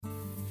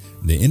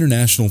The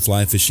International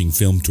Fly Fishing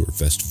Film Tour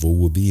Festival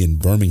will be in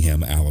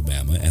Birmingham,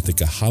 Alabama at the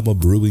Cahaba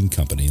Brewing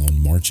Company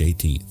on March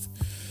 18th.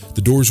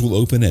 The doors will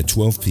open at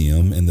 12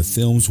 p.m. and the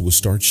films will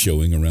start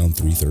showing around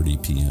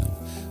 3:30 p.m.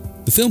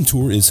 The film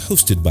tour is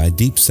hosted by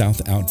Deep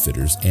South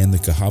Outfitters and the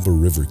Cahaba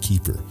River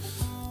Keeper.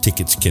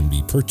 Tickets can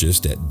be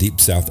purchased at Deep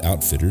South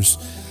Outfitters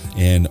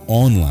and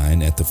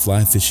online at the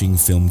Fly Fishing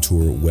Film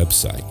Tour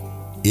website.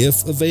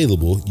 If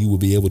available, you will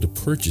be able to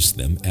purchase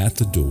them at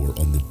the door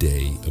on the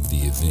day of the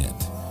event.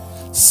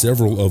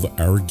 Several of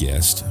our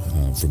guests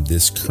from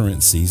this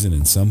current season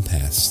and some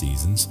past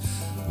seasons,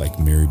 like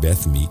Mary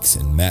Beth Meeks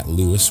and Matt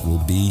Lewis, will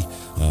be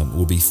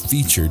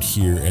featured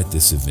here at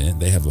this event.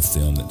 They have a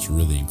film that's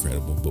really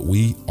incredible. But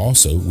we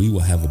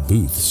will have a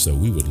booth, so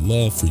we would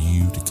love for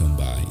you to come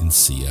by and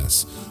see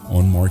us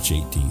on March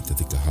 18th at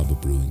the Cahaba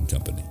Brewing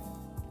Company.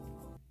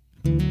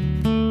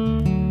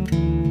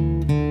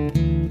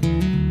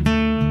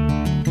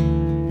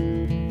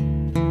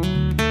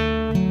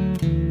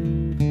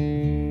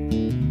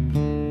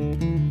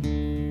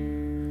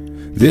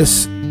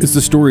 This is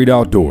The Storied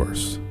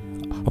Outdoors,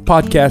 a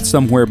podcast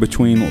somewhere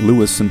between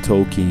Lewis and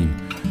Tolkien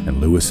and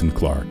Lewis and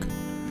Clark,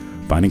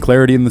 finding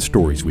clarity in the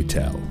stories we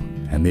tell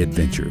and the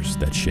adventures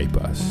that shape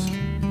us.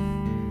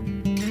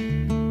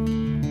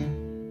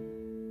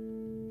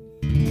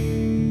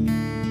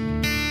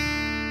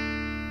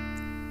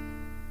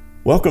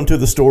 Welcome to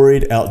The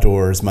Storied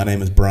Outdoors. My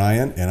name is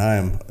Brian, and I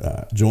am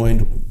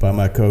joined by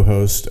my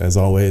co-host, as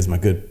always, my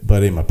good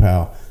buddy, my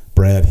pal,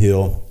 Brad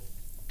Hill.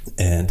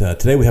 And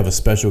today we have a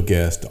special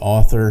guest,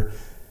 author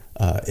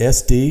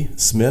S.D.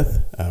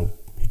 Smith.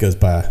 He goes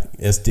by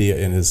S.D.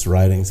 in his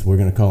writings. We're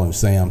going to call him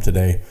Sam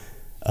today.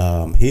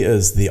 He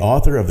is the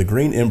author of the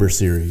Green Ember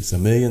series, a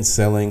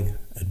million-selling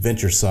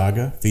adventure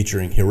saga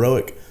featuring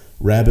heroic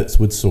rabbits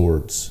with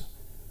swords.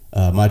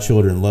 My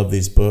children love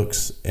these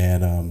books,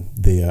 and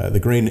the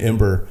Green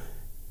Ember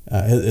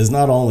is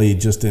not only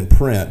just in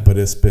print, but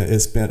it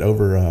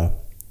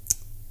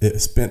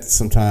spent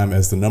some time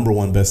as the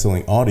 #1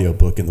 best-selling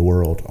audiobook in the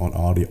world on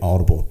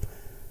Audible.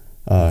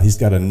 He's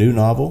got a new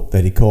novel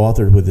that he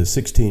co-authored with his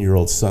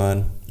 16-year-old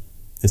son.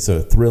 It's a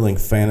thrilling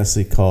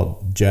fantasy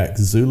called Jack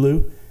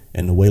Zulu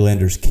and the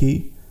Waylander's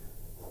Key.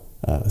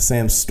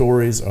 Sam's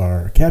stories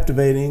are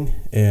captivating,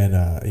 and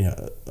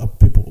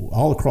people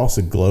all across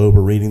the globe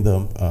are reading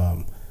them.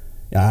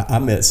 I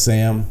met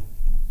Sam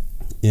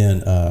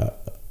in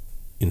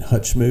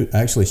Hutchmoot.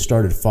 I actually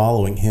started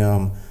following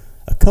him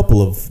a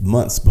couple of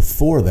months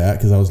before that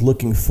because I was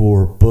looking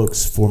for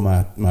books for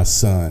my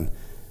son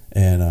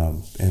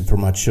and for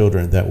my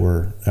children that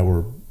were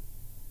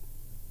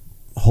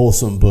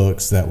wholesome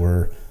books, that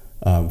were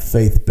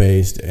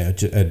faith-based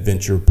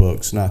adventure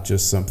books, not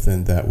just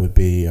something that would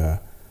be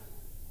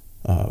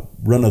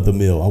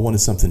run-of-the-mill. I wanted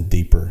something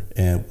deeper,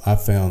 and I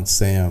found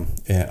Sam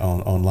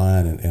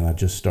online, and I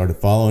just started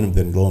following him.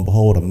 Then lo and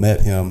behold, I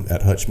met him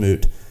at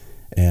Hutchmoot,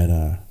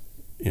 and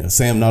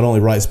Sam not only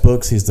writes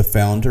books, he's the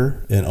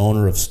founder and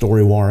owner of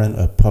Story Warren,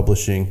 a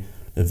publishing,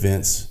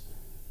 events,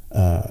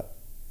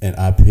 and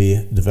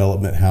IP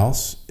development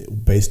house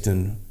based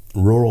in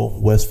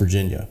rural West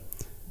Virginia.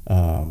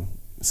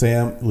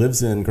 Sam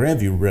lives in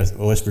Grandview,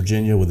 West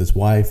Virginia, with his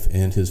wife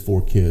and his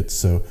 4 kids.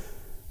 So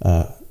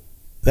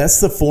that's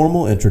the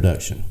formal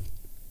introduction.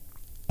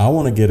 I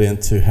want to get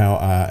into how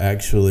I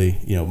actually,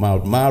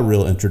 my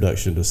real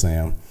introduction to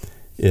Sam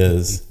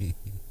is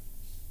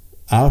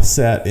I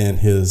sat in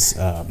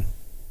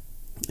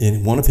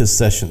one of his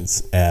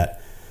sessions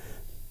at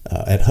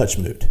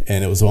Hutchmoot,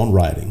 and it was on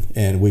writing,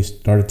 and we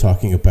started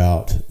talking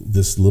about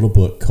this little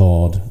book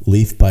called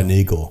Leaf by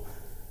Neagle,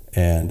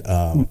 and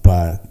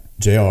by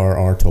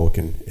J.R.R.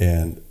 Tolkien,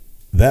 and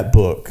that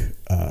book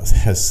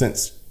has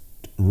since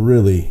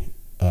really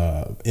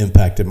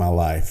impacted my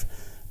life.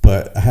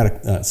 But I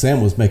had Sam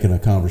was making a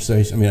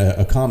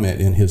comment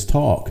in his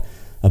talk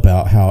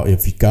about how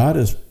if God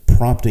is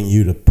prompting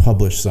you to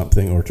publish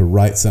something or to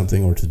write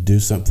something or to do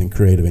something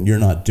creative and you're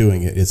not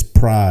doing it, it's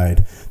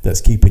pride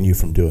that's keeping you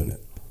from doing it,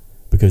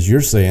 because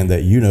you're saying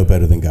that you know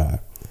better than God.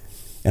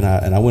 And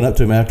I went up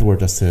to him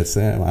afterwards. I said,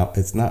 Sam,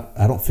 it's not.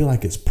 I don't feel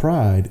like it's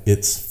pride.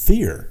 It's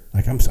fear.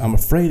 Like I'm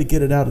afraid to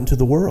get it out into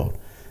the world.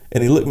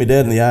 And he looked me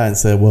dead in the eye and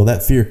said, well,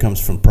 that fear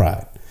comes from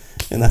pride.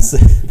 And I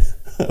said,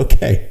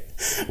 okay.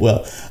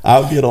 Well,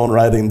 I'll get on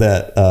writing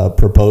that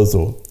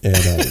proposal,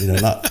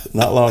 and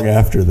not long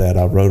after that,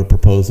 I wrote a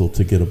proposal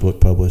to get a book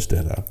published,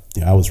 and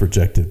I was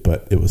rejected,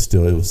 but it was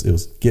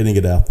getting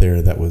it out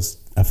there that was,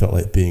 I felt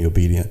like being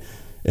obedient,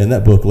 and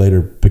that book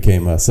later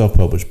became a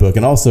self-published book.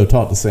 And also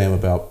talked to Sam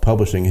about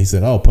publishing. He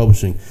said, "Oh,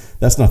 publishing,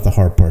 that's not the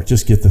hard part.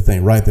 Just get the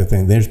thing, write the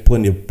thing. There's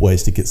plenty of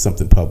ways to get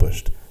something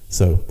published."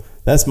 So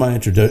that's my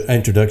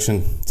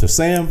introduction to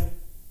Sam.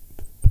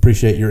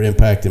 Appreciate your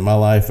impact in my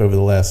life over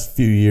the last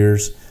few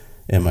years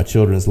and my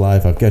children's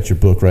life. I've got your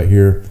book right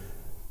here.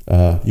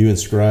 You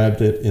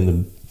inscribed it in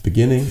the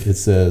beginning. It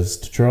says,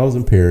 "To Charles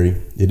and Perry,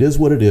 it is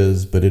what it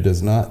is, but it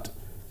is not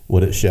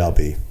what it shall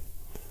be."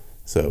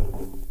 So,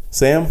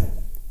 Sam,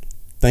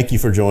 thank you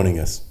for joining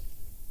us.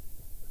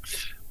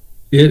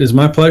 It is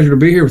my pleasure to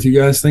be here with you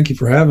guys. Thank you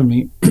for having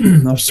me.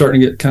 I'm starting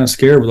to get kind of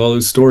scared with all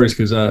those stories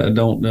because I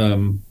don't.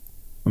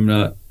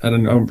 I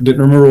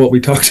didn't remember what we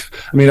talked.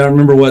 I mean, I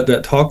remember what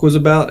that talk was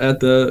about at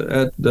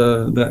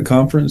that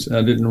conference.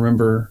 I didn't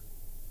remember.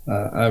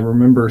 I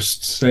remember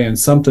saying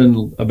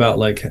something about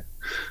like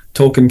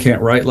Tolkien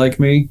can't write like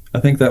me. I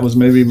think that was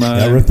maybe my.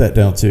 Yeah, I wrote that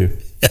down too.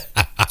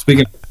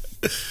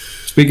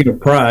 Speaking of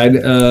pride,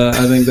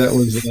 I think that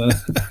was.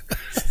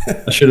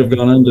 I should have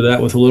gone into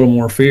that with a little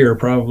more fear,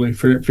 probably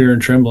fear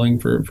and trembling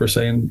for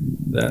saying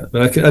that.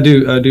 But I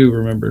do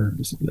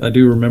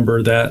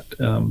remember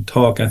that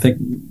talk. I think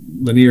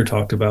Lanier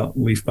talked about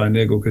Leaf by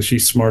Niggle because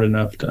she's smart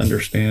enough to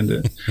understand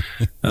it.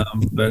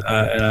 But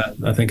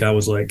I think I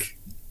was like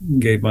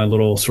gave my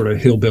little sort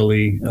of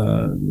hillbilly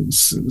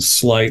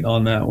slight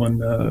on that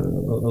one a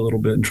little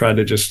bit and tried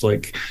to just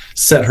like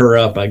set her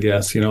up, I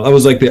guess. I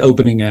was like the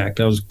opening act.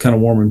 I was kind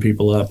of warming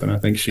people up, and I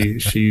think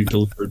she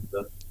delivered.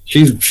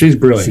 She's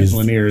brilliant.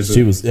 Lanier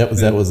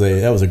that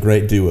was a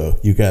great duo.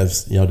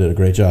 Y'all did a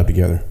great job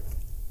together.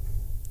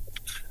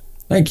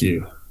 Thank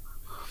you.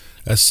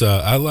 That's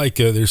I like.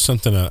 There's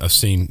something I've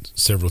seen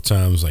several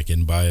times, like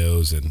in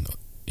bios and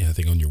I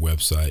think on your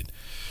website.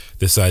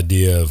 This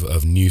idea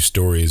of new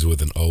stories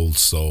with an old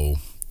soul.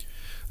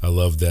 I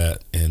love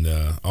that, and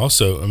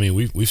also, I mean,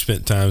 we've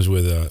spent times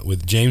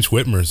with James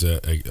Whitmer's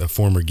a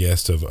former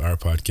guest of our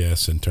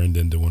podcast and turned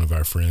into one of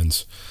our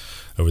friends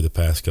over the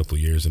past couple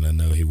of years, and I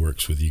know he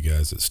works with you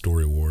guys at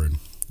Story War, and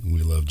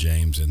we love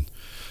James and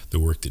the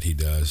work that he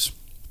does.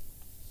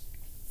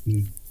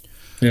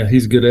 Yeah,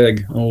 he's a good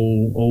egg,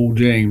 old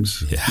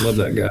James. Yeah. Love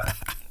that guy.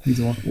 He's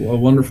a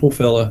wonderful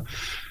fella.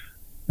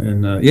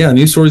 And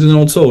new stories in an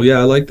old soul. Yeah,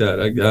 I like that.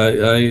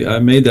 I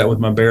made that with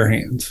my bare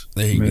hands.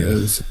 There you go. I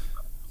was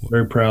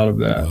very proud of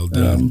that. Well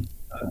done.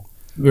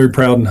 Very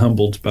proud and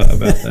humbled about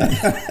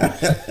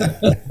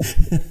that.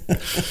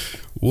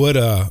 What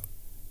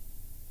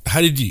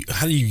how do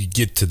you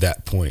get to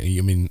that point?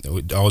 I mean,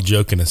 all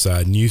joking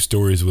aside, new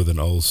stories with an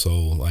old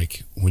soul.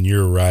 Like when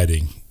you're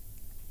writing,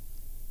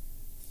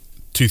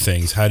 two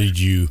things: how did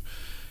you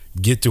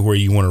get to where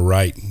you want to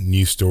write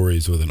new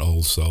stories with an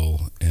old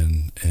soul,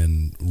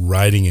 and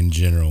writing in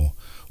general?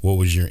 What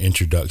was your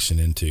introduction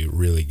into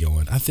really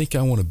going, I think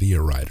I want to be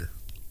a writer?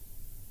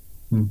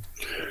 Well,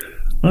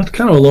 that's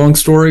kind of a long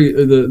story.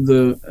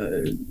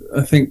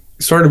 I think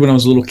started when I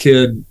was a little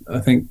kid. I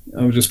think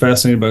I was just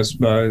fascinated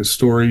by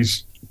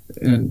stories,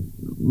 and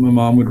my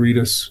mom would read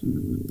us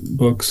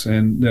books,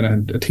 and then I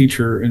had a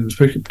teacher, and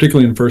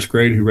particularly in first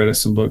grade, who read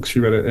us some books. She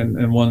read it,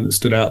 and one that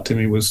stood out to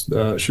me was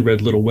she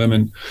read Little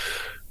Women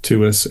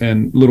to us,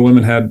 and Little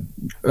Women had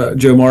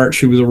Jo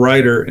March, who was a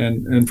writer,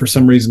 and for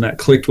some reason that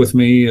clicked with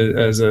me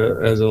as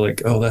a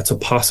like, oh, that's a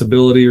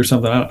possibility or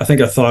something. I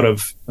think I thought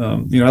of I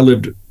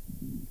lived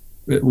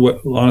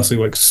honestly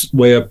like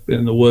way up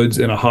in the woods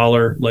in a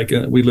holler, like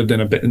we lived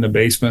in the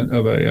basement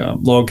of a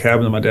log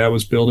cabin that my dad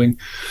was building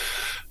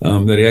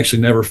that he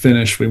actually never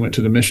finished. We went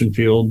to the mission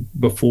field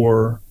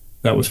before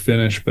that was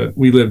finished, but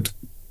we lived,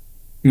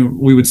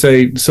 we would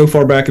say so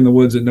far back in the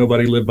woods that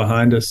nobody lived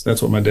behind us.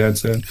 That's what my dad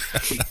said.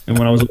 And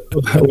when I was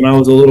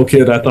a little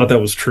kid, I thought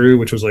that was true,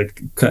 which was like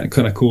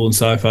kind of cool and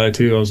sci-fi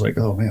too. I was like,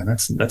 oh man,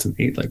 that's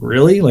neat. Like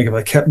really? Like if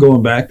I kept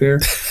going back there,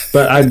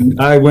 but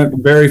I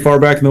went very far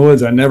back in the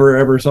woods. I never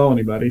ever saw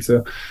anybody.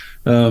 So,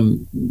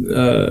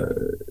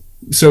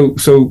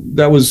 so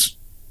that was,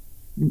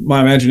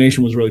 my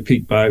imagination was really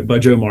piqued by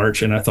Jo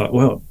March, and I thought,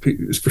 well,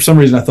 for some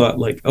reason I thought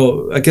like,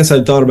 oh, I guess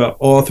I thought about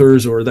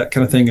authors or that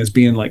kind of thing as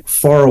being like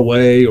far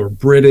away or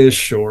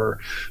British or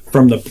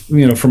from the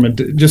from a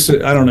just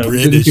I don't know,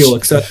 British. Didn't feel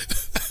accepted.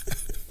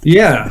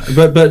 Yeah,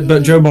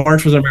 but Jo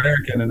March was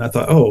American, and I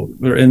thought, oh,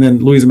 and then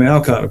Louisa May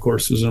Alcott, of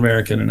course, was an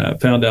American, and I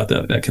found out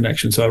that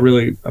connection. So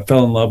I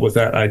fell in love with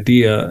that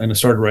idea, and I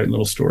started writing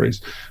little stories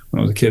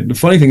when I was a kid. The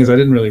funny thing is, I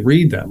didn't really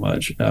read that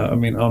much. I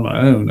mean, on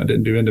my own, I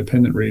didn't do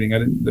independent reading.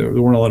 There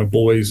weren't a lot of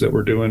boys that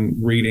were doing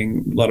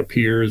reading, a lot of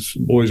peers,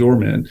 boys or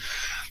men,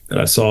 that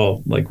I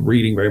saw like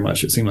reading very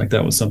much. It seemed like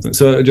that was something.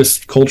 So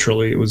just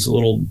culturally, it was a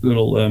little.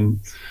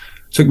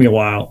 Took me a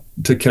while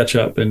to catch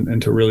up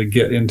and to really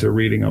get into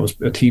reading. I was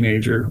a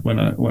teenager when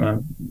I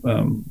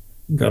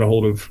got a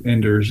hold of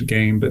Ender's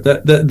Game, but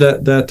that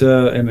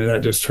and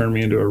that just turned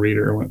me into a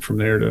reader. I went from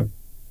there to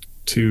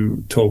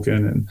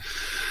Tolkien and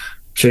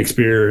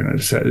Shakespeare, and I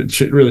just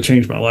it really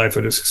changed my life.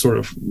 I just sort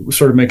of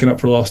started making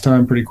up for lost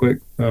time pretty quick.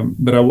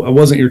 But I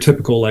wasn't your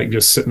typical like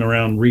just sitting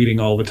around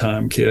reading all the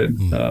time kid.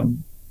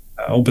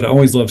 But I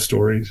always loved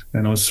stories,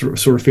 and I was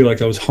sort of feel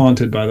like I was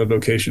haunted by the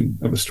vocation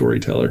of a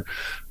storyteller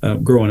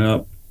growing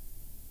up.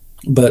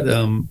 But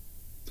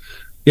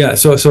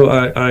so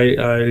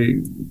I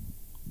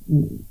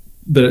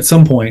but at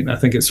some point I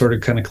think it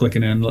started kind of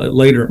clicking in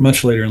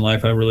much later in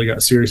life. I really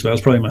got serious about it. I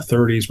was probably in my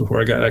 30s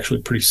before I got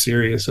actually pretty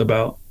serious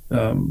about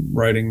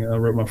writing. I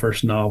wrote my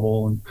first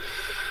novel, and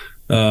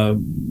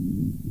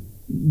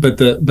but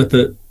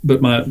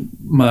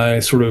my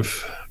sort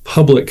of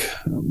public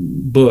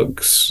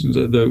books,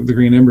 the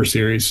Green Ember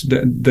series,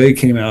 they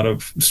came out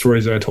of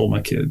stories that I told my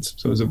kids.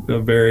 So it was a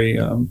very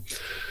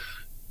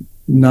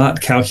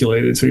not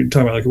calculated. So you're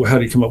talking about like, well, how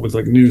do you come up with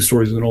like new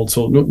stories with an old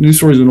soul? New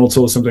stories with an old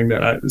soul is something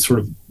that I sort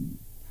of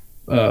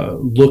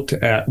looked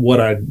at what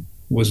I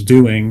was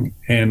doing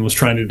and was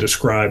trying to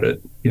describe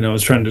it. I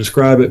was trying to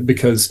describe it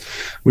because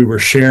we were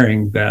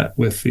sharing that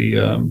with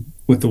the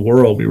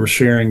world. We were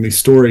sharing these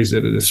stories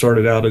that had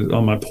started out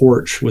on my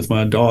porch with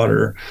my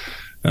daughter,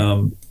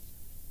 and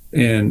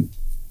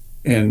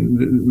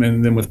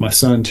then with my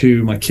son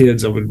too, my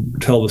kids. I would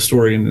tell the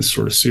story in this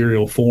sort of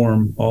serial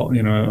form, all at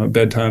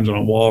bedtimes and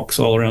on walks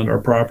all around our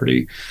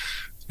property.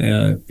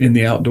 In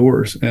the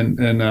outdoors,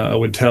 and I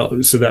would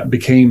tell, so that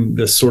became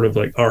this sort of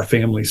like our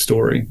family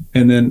story.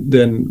 And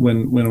then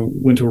when I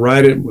went to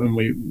write it, when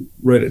we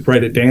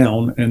write it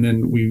down, and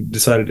then we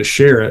decided to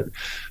share it,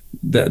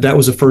 that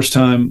was the first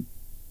time.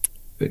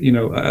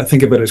 I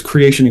think of it as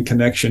creation and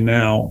connection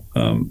now,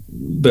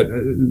 but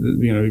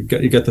you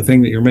got the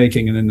thing that you're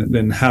making, and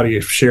then how do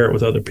you share it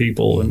with other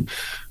people? And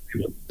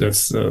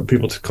that's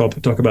people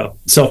talk about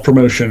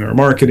self-promotion or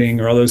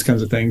marketing or all those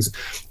kinds of things.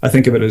 I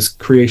think of it as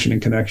creation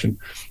and connection,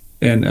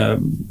 and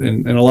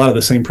a lot of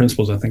the same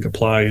principles I think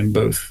apply in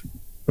both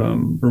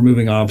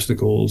removing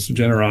obstacles,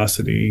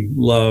 generosity,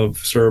 love,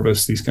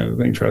 service, these kinds of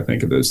things. Try to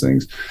think of those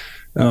things,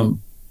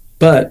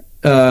 but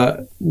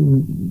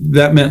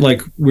that meant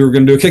like we were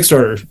going to do a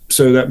Kickstarter,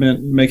 so that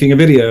meant making a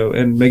video,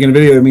 and making a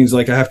video means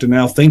like I have to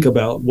now think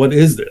about what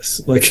is this,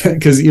 like,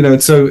 because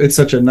it's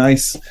such a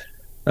nice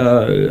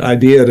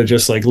idea to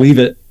just like leave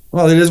it.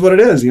 Well, it is what it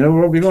is. If you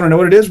want to know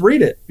what it is,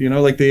 read it.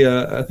 Like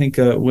I think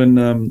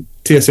when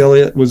T.S.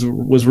 Eliot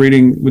was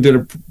reading, we did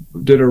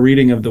a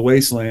reading of The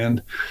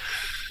Wasteland,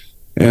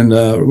 and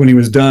when he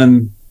was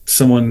done,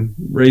 someone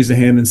raised a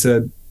hand and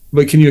said,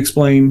 "But can you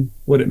explain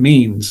what it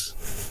means?"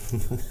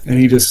 And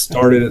he just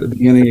started at the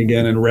beginning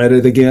again and read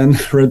it again,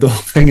 read the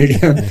whole thing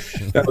again.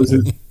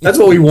 That's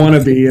what we want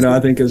to be, I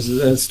think,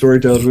 as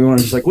storytellers. We want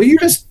to just like, well,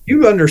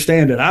 you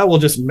understand it. I will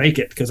just make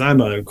it because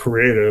I'm a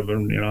creative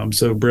and I'm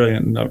so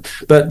brilliant.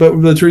 But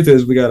the truth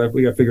is, we gotta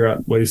figure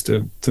out ways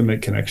to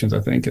make connections,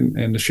 I think,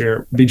 and to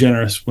share, be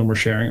generous when we're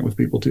sharing it with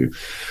people too.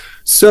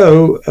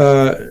 So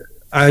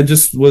I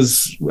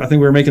think we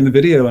were making the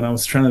video, and I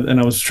was trying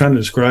to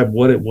describe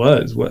what it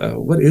was.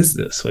 What is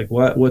this? Like,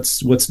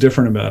 what's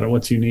different about it?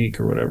 What's unique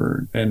or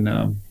whatever? And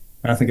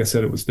I think I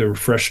said there were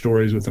fresh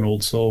stories with an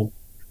old soul,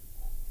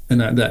 and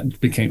that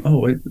became,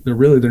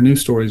 they're new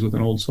stories with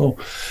an old soul.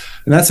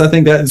 And I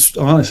think that's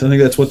honest. I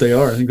think that's what they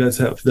are. I think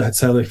that's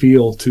how they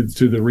feel to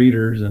the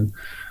readers. And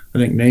I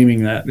think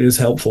naming that is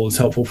helpful. It's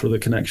helpful for the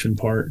connection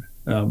part.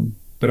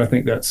 But I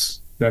think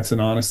that's an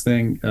honest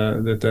thing.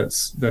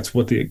 That's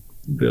what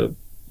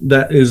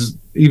that is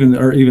even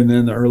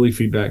then the early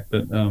feedback,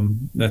 but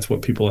that's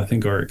what people I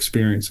think are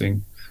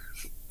experiencing.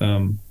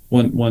 My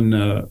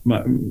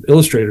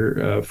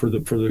illustrator for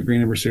the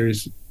Green Ember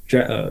series,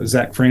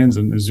 Zach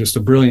Franzen, is just a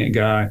brilliant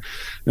guy,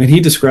 and he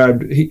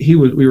described we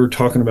were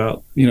talking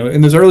about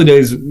in those early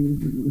days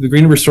the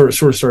Green Ember sort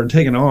of started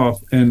taking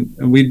off, and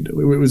it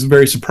was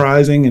very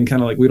surprising and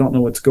kind of like we don't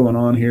know what's going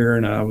on here,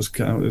 and it was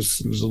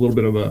a little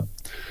bit of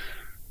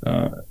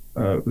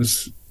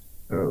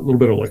a little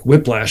bit of like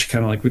whiplash,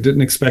 kind of like we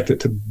didn't expect it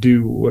to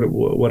do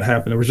what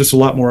happened. There was just a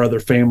lot more other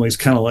families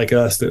kind of like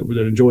us that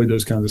enjoyed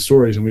those kinds of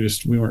stories, and we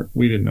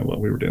didn't know what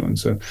we were doing.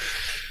 So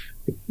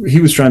he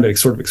was trying to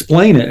sort of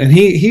explain it, and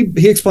he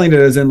explained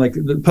it as in like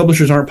the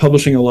publishers aren't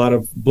publishing a lot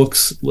of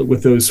books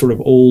with those sort of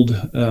old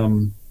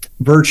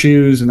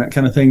virtues and that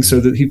kind of thing,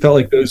 so that he felt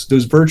like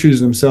those virtues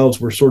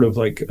themselves were sort of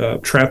like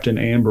trapped in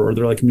amber, or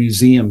they're like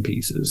museum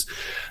pieces,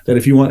 that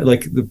if you want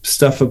like the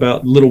stuff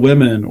about Little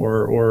Women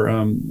or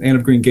Anne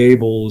of Green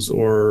Gables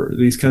or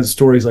these kinds of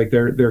stories, like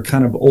they're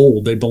kind of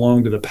old, they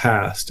belong to the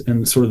past,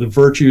 and sort of the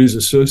virtues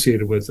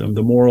associated with them,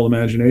 the moral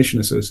imagination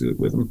associated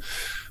with them,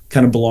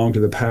 kind of belong to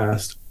the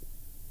past.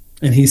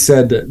 And he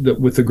said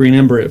that with the Green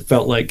Ember, it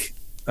felt like,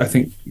 I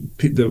think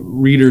the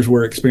readers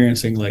were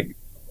experiencing like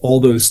all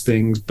those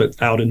things, but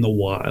out in the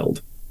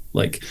wild,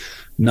 like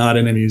not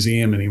in a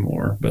museum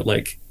anymore, but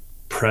like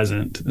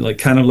present, like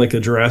kind of like a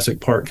Jurassic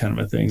Park kind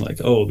of a thing.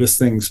 Like, oh, this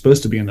thing's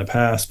supposed to be in the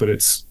past, but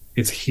it's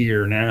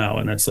here now,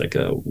 and that's like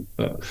a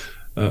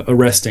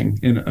arresting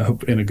in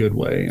a good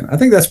way. And I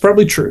think that's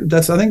probably true.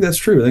 I think that's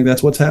true. I think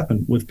that's what's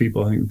happened with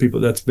people. I think people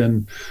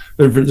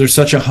there's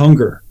such a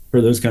hunger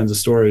for those kinds of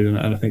stories, and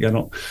I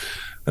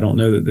don't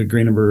know that the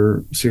Green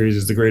Ember series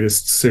is the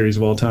greatest series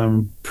of all time.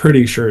 I'm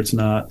pretty sure it's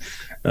not.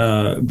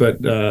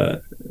 But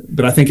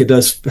I think it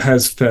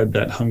has fed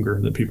that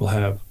hunger that people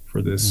have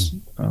for this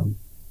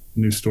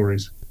new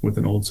stories with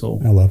an old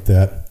soul. I love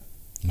that.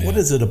 Yeah. What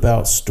is it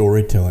about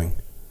storytelling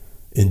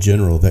in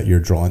general that you're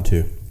drawn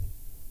to?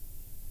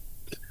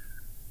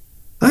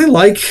 I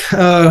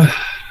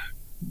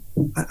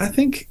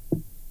think,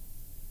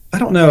 I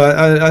don't know.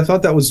 I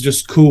thought that was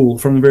just cool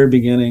from the very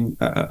beginning.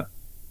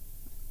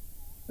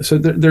 So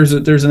there's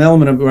an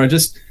element of where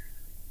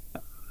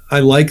I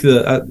like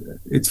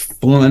it's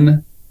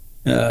fun.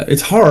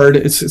 It's hard.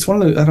 It's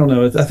one of the, I don't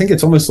know. I think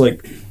it's almost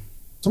like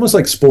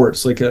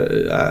sports. Like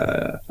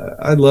I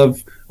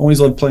always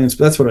loved playing.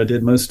 That's what I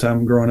did most of the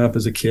time growing up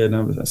as a kid.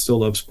 And I still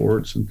love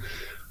sports,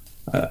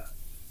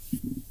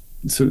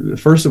 So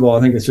first of all, I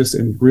think it's just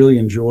really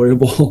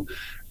enjoyable.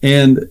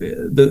 And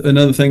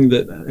another thing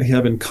that I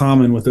have in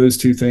common with those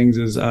two things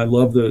is I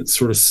love the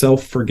sort of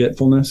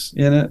self-forgetfulness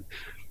in it.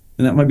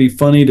 And that might be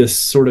funny to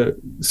sort of,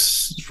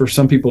 for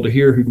some people to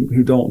hear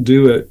who don't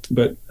do it,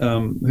 but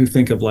who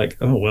think of like,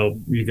 oh, well,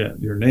 you got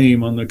your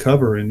name on the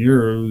cover and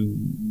you're a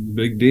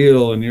big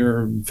deal and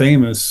you're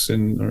famous.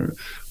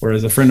 Or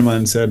as a friend of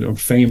mine said,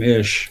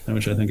 fame-ish,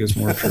 which I think is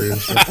more true.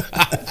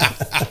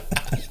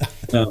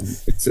 So,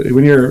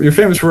 when you're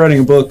famous for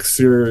writing books,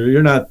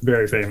 you're not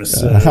very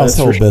famous.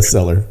 Household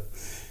bestseller.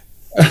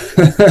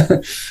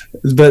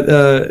 But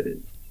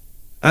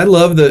I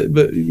love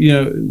but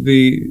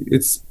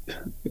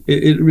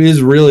it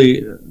is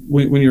really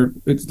when you're,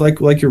 it's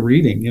like you're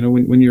reading,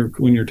 when you're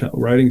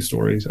writing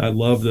stories. I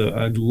love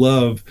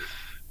the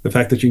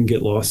fact that you can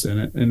get lost in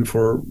it, and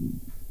for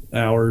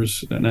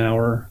hours, an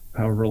hour,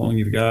 however long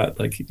you've got,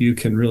 like you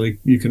can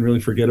really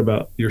forget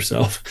about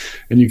yourself,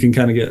 and you can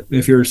kind of get,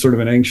 if you're sort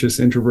of an anxious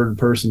introverted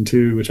person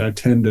too, which I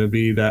tend to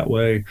be that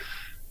way,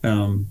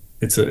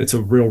 it's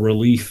a real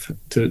relief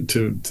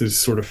to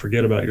sort of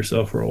forget about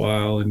yourself for a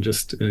while and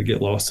just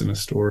get lost in a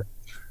story.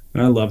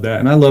 And I love that.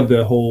 And I love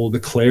the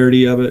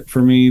clarity of it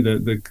for me,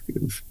 the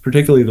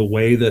particularly the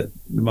way that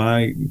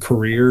my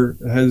career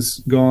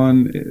has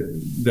gone,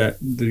 that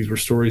these were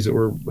stories that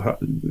were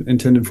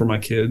intended for my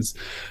kids,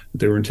 that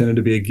they were intended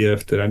to be a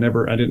gift, that I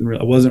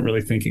wasn't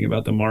really thinking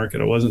about the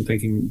market. I wasn't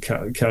thinking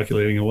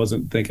calculating. I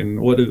wasn't thinking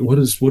what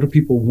do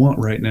people want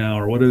right now,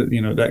 or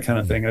that kind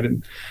of thing.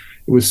 It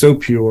was so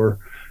pure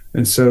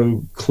and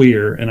so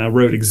clear, and I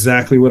wrote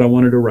exactly what I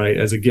wanted to write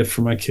as a gift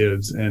for my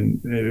kids. And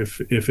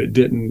if it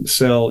didn't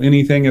sell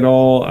anything at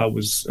all,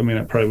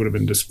 it probably would have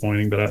been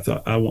disappointing. But I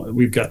thought,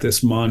 we've got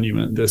this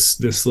monument,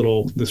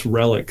 this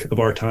relic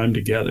of our time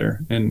together,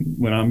 and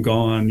when I'm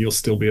gone, you'll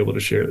still be able to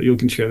share. You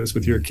can share this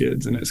with your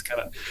kids, and it's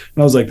and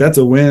I was like, that's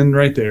a win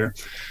right there.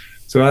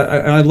 So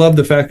I love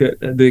the fact that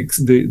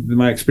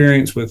my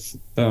experience with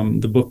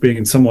the book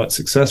being somewhat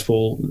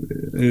successful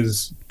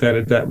is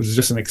that was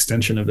just an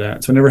extension of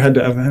that. So I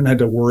haven't had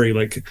to worry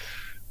about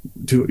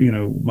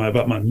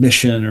my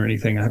mission or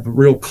anything. I have a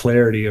real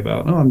clarity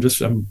about,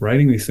 I'm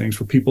writing these things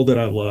for people that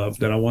I love,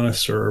 that I want to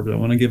serve, that I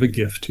want to give a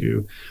gift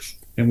to.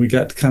 And we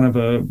got kind of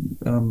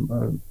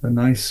a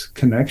nice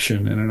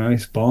connection and a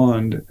nice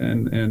bond,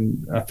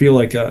 and I feel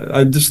like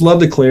I just love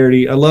the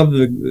clarity. I love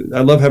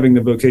having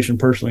the vocation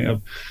personally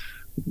of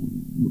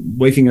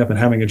waking up and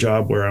having a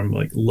job where I'm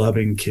like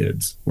loving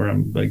kids, where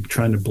I'm like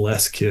trying to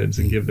bless kids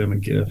and give them a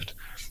gift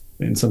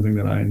and something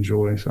that I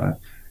enjoy. So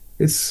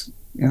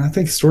I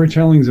think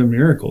storytelling is a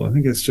miracle. I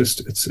think it's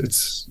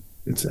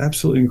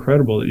absolutely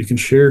incredible that you can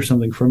share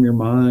something from your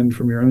mind,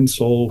 from your own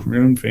soul, from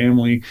your own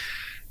family,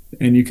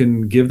 and you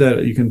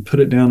can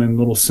put it down in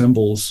little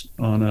symbols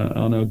on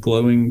a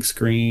glowing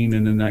screen,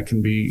 and then that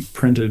can be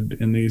printed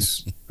in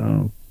these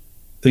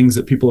things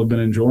that people have been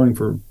enjoying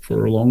for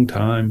a long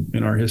time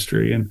in our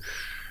history. And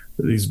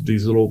this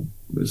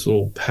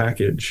little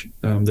package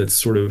that's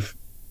sort of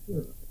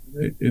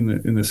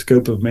in the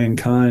scope of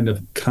mankind,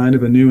 of kind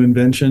of a new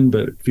invention,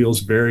 but it feels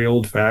very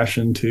old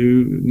fashioned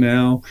too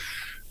now.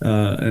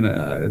 And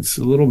it's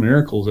little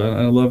miracles.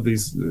 I love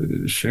these,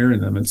 sharing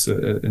them. It's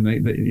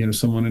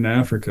someone in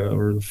Africa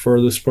or the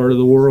furthest part of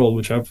the world,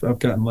 which I've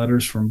gotten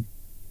letters from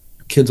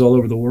kids all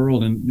over the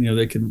world, and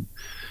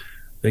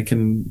they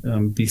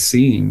can be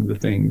seeing the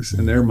things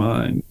in their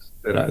mind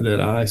that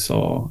I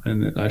saw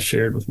and that I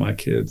shared with my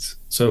kids.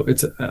 So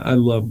I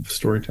love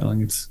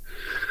storytelling.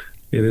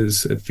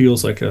 It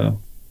feels like a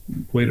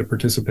way to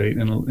participate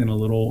in a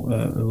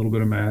little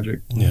bit of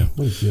magic. Yeah.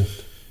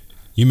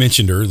 You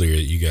mentioned earlier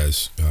that you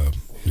guys,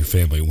 your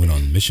family went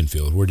on the mission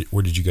field.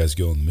 Where did you guys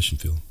go on the mission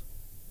field?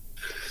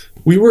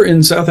 We were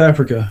in South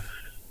Africa,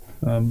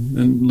 and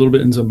a little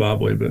bit in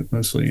Zimbabwe, but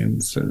mostly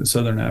in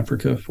Southern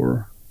Africa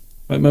for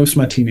most of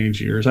my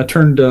teenage years. I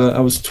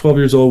was 12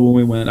 years old when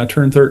we went. I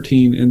turned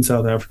 13 in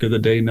South Africa the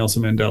day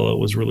Nelson Mandela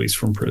was released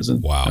from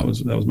prison. Wow.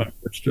 That was my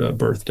first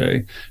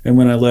birthday. And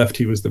when I left,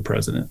 he was the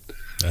president.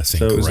 That's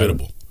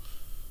incredible.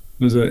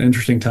 It was an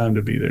interesting time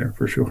to be there,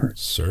 for sure.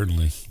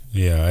 Certainly.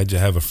 Yeah, I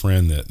have a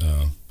friend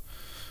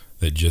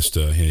that just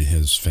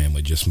his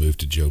family just moved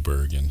to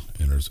Joburg and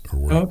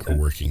are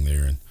working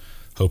there, and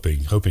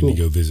hoping to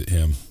go visit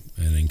him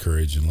and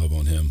encourage and love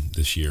on him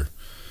this year.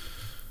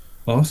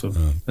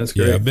 Awesome. That's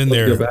great. Yeah, I've been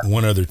there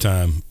one other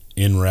time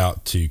en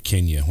route to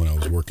Kenya when I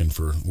was working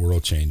for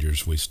World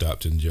Changers. We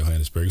stopped in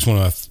Johannesburg. It's one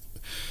of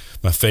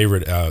my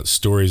favorite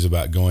stories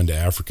about going to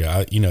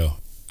Africa.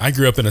 I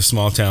grew up in a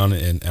small town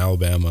in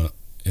Alabama,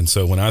 and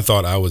so when I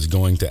thought I was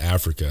going to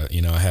Africa,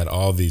 I had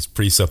all these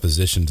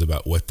presuppositions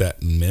about what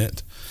that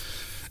meant.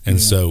 And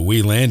so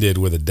we landed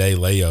with a day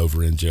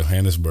layover in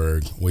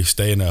Johannesburg. We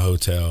stay in a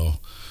hotel.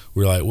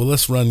 We're like, well,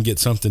 let's run and get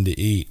something to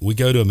eat. We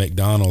go to a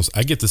McDonald's.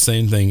 I get the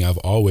same thing I've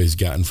always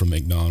gotten from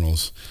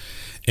McDonald's.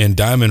 And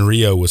Diamond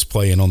Rio was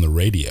playing on the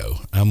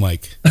radio. I'm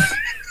like,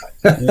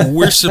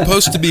 we're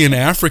supposed to be in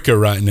Africa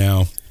right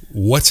now.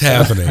 What's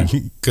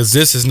happening? Because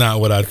this is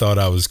not what I thought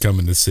I was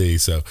coming to see.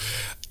 So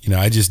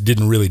I just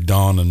didn't really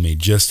dawn on me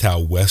just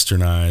how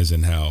westernized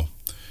and how,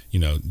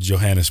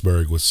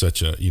 Johannesburg was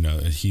such a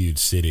huge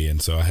city.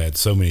 And so I had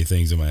so many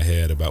things in my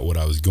head about what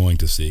I was going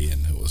to see,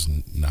 and it was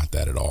not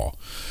that at all.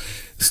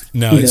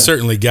 Now, it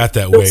certainly got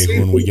that way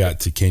when we got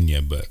to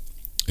Kenya, but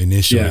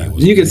initially it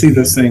was, you can see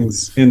those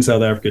things in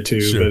South Africa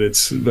too. Sure.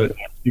 But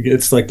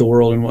it's like the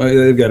world, and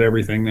they've got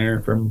everything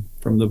there from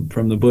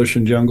the bush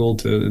and jungle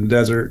to the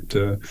desert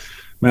to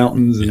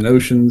mountains and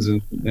oceans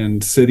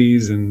and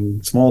cities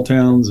and small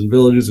towns and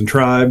villages and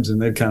tribes,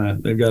 and they've got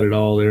it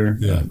all there.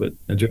 But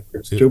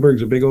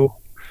Joburg's a big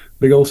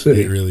old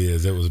city. It really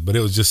is. It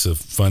was just a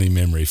funny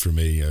memory for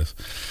me,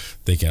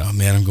 thinking, oh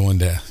man, I'm going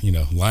to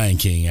Lion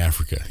King,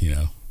 Africa.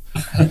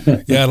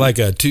 Yeah, like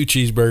 2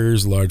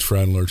 cheeseburgers, large fry,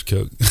 and large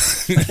Coke.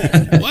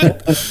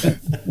 What?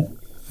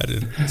 I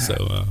didn't.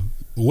 So,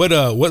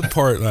 what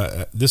part?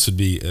 This would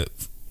be.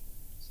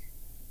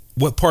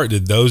 What part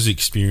did those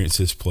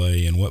experiences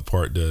play, and what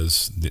part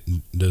does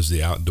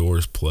the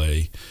outdoors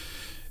play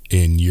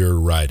in your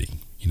writing?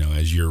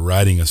 As you're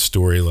writing a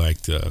story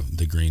like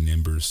the Green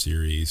Ember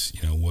series,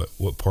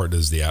 what part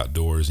does the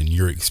outdoors and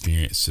your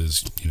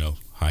experiences,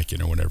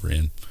 hiking or whatever,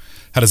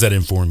 how does that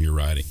inform your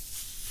writing?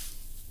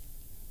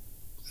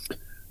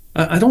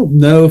 I don't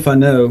know if I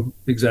know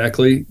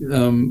exactly,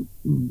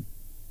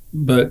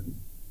 but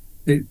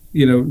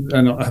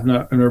I've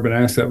never been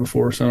asked that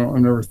before, so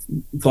I've never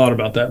thought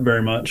about that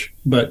very much.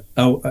 But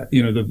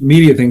the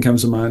immediate thing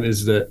comes to mind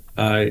is that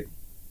I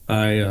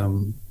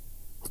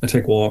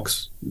take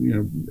walks,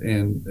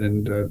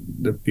 and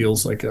that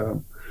feels like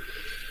a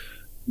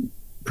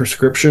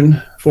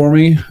prescription for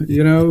me,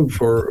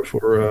 for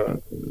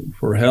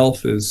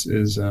health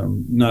is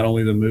not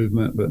only the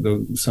movement but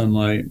the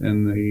sunlight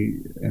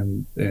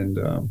and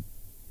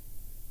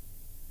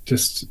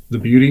just the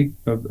beauty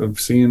of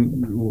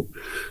seeing.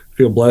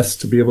 Feel blessed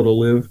to be able to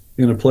live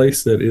in a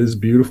place that is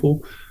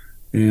beautiful,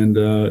 and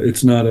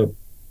it's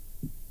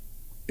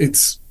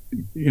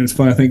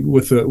funny. I think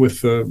with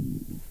the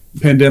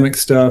pandemic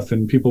stuff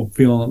and people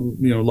feeling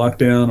locked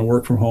down and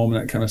work from home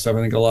and that kind of stuff,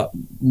 I think a lot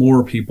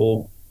more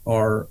people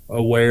are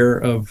aware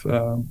of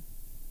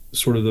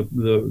sort of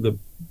the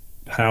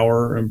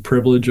power and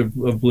privilege of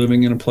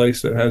living in a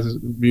place that has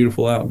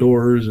beautiful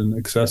outdoors and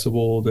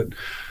accessible. That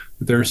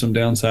there are some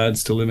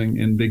downsides to living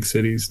in big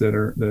cities that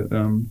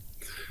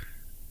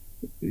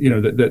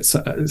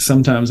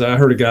sometimes. I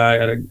heard a guy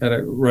at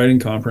a writing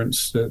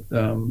conference that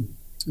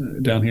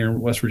down here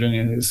in West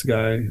Virginia. This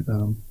guy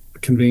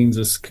convenes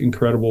this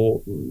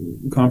incredible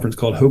conference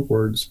called Hope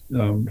Words,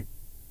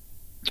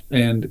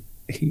 and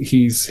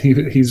he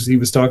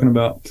was talking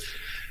about.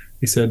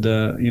 He said,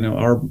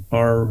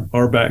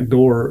 our back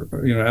door,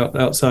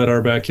 outside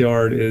our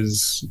backyard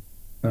is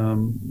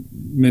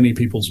many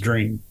people's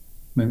dream.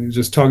 I mean,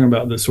 just talking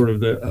about the sort of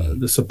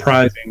the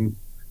surprising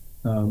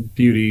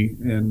beauty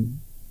and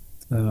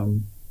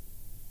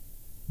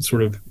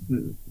sort of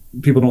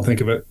people don't think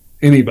of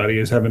anybody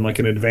as having like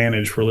an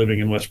advantage for living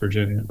in West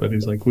Virginia, but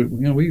he's like, we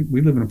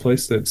live in a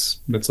place that's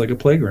like a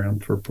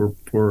playground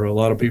for a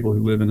lot of people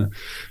who live in a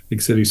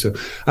big city. So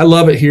I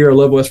love it here. I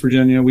love West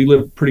Virginia. We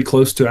live pretty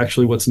close to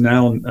actually what's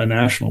now a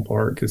national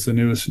park. It's the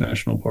newest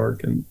national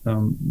park, and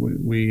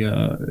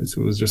it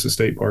was just a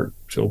state park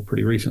till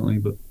pretty recently,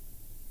 but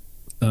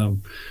I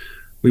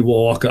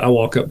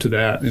walk up to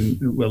that, and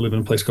I live in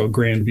a place called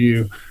Grand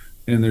View,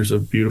 and there's a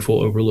beautiful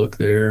overlook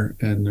there,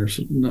 and there's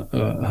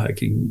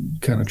hiking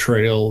kind of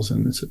trails,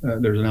 and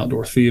there's an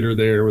outdoor theater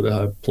there where they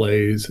have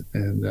plays,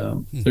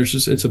 and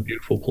it's a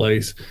beautiful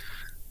place,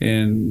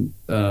 and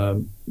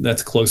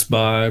that's close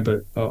by.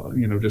 But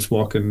just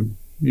walking,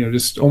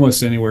 just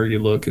almost anywhere you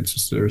look, it's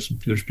just there's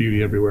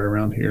beauty everywhere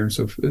around here.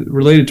 So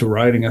related to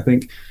writing, I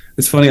think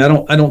it's funny. I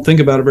don't think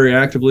about it very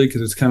actively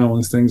because it's kind of one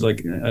of those things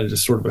like I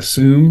just sort of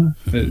assume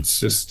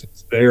it's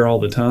there all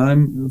the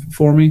time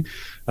for me.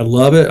 I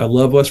love it. I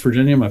love West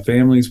Virginia. My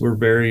we're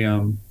very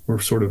we're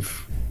sort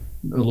of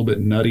a little bit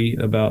nutty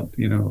about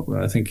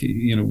I think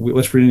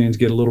West Virginians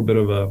get a little bit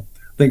of I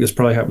think this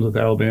probably happens with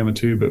Alabama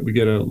too, but we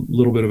get a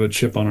little bit of a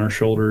chip on our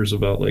shoulders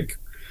about like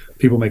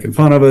people making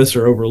fun of us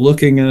or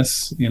overlooking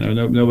us.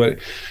 Nobody.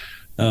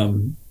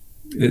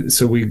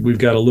 So we've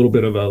got a little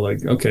bit of a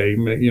like, okay,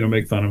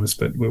 make fun of us,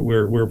 but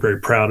we're very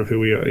proud of who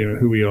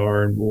we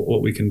are and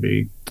what we can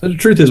be. And the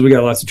truth is, we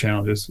got lots of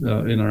challenges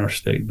in our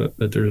state, but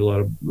there's a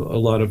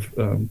lot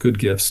of good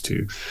gifts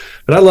too.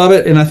 But I love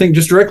it, and I think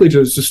just directly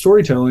to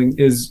storytelling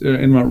is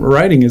in my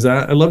writing is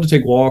I love to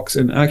take walks,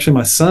 and actually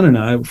my son and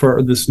I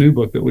for this new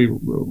book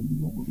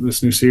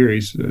this new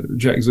series,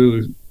 Jack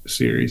Zulu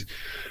series,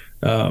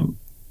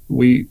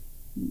 we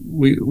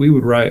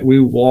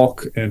would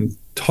walk and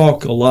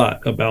talk a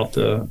lot about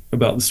the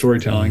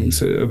storytelling,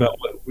 so about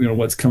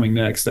what's coming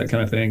next, that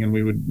kind of thing, and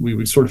we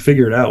would sort of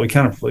figure it out. We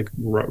kind of like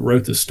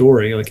wrote the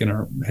story like in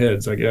our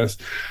heads, I guess,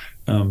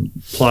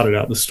 plotted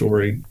out the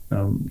story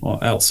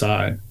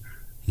outside,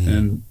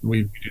 and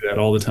we do that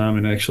all the time.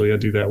 And actually, I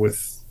do that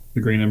with the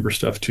Green Ember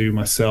stuff too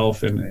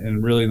myself,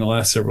 and really in the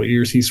last several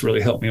years, he's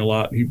really helped me a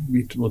lot. He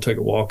will take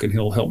a walk and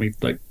he'll help me,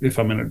 like if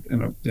I'm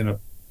in a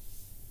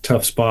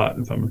tough spot,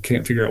 if I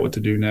can't figure out what to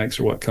do next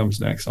or what comes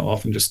next, I'll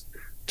often just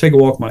take a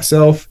walk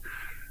myself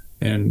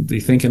and be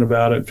thinking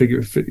about it,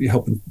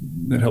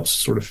 that helps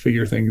sort of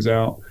figure things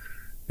out.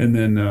 And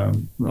then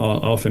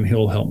often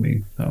he'll help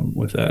me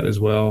with that as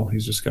well.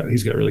 He's got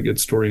really good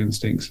story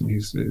instincts, and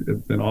it's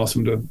been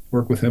awesome to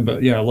work with him.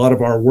 But yeah, a lot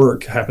of our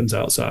work happens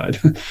outside.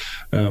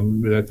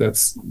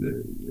 It's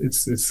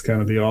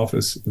kind of the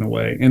office in a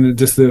way, and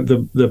just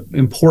the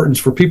importance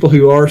for people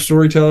who are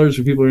storytellers,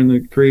 or people who are in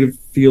the creative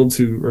fields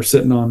who are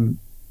sitting on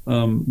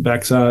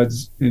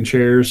backsides in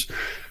chairs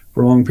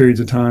for long periods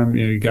of time.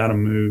 You got to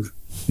move.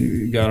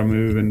 You got to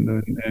move,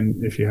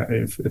 and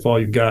if all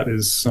you've got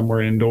is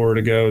somewhere indoor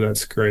to go,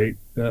 that's great.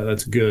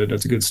 That's good.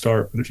 That's a good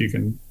start. But if you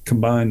can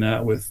combine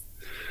that with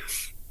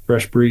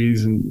fresh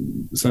breeze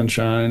and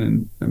sunshine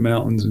and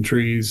mountains and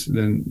trees,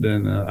 then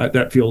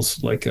that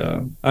feels like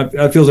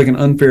it feels like an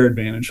unfair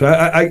advantage. So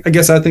I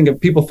guess I think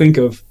if people think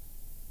of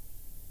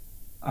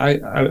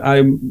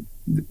I'm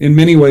in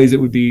many ways, it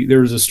would be,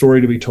 there's a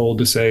story to be told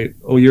to say,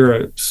 oh, you're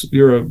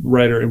a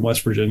writer in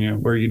West Virginia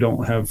where you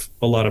don't have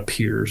a lot of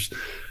peers.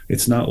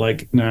 It's not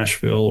like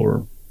Nashville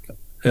or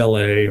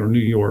LA or New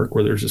York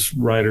where there's just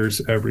writers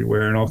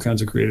everywhere and all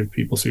kinds of creative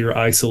people. So you're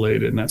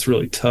isolated, and that's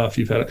really tough.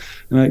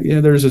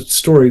 There's a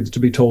story to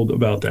be told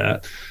about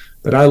that.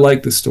 But I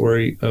like the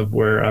story of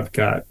where I've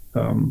got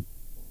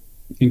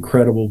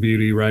incredible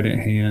beauty right at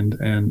hand,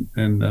 and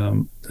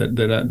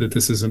that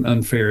this is an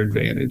unfair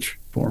advantage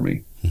for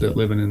me, that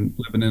living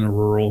in a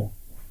rural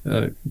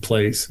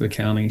place, the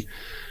county.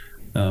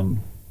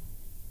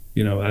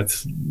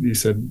 You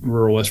said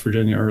rural West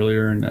Virginia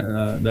earlier,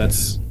 and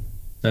that's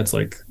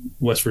like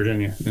West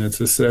Virginia, and that's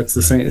the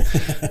same.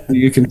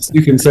 You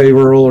can say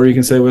rural or you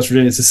can say West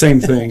Virginia. It's the same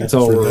thing. It's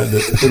all rural.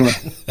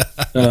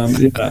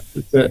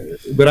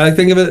 But I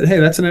think of it. Hey,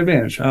 that's an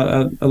advantage.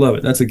 I love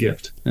it. That's a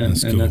gift, and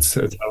that's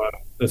cool.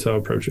 That's how I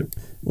approach it.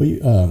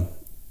 Well,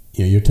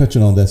 you're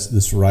touching on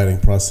this writing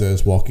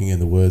process, walking in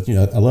the woods.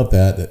 I love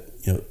that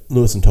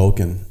Lewis and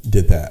Tolkien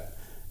did that.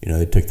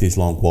 They took these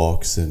long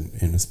walks,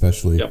 and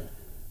especially. Yep.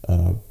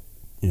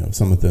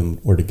 Some of them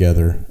were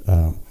together.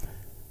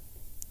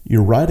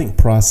 Your writing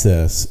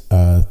process,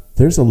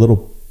 there's a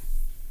little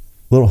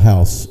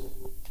house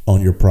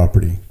on your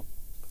property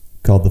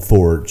called the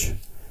Forge,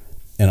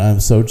 and I'm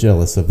so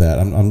jealous of that.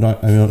 I'm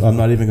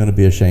not even going to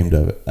be ashamed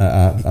of it.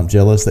 I'm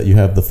jealous that you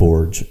have the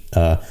Forge.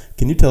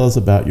 Can you tell us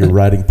about your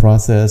writing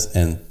process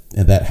and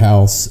that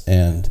house,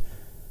 and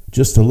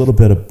just a little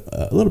bit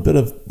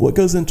of what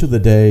goes into the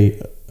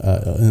day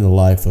in the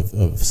life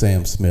of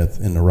Sam Smith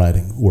in the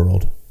writing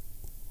world?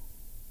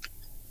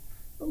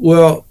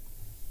 Well,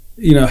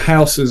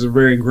 house is a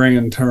very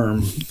grand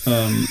term.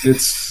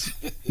 It's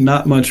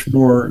not much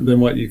more than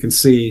what you can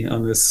see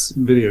on this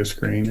video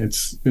screen.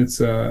 It's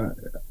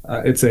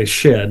a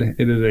shed.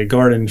 It is a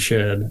garden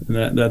shed.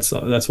 And that's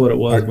what it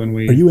was when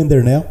we. Are you in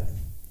there now?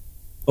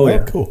 Oh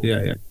yeah, cool.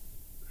 Yeah.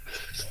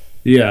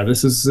 Yeah,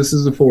 this is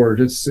the Forge.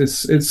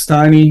 It's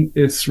tiny.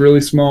 It's really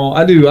small.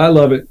 I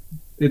love it.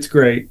 It's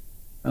great.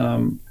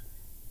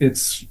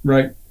 It's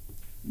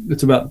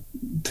about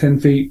 10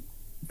 feet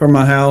from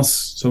my house,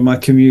 so my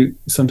commute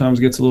sometimes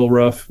gets a little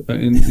rough, but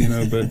I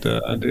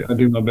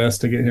do my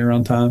best to get here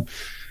on time.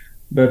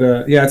 But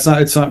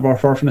it's not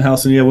far from the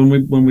house. And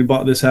when we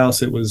bought this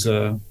house, it was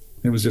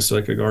just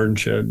like a garden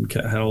shed and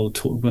had a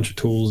bunch of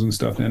tools and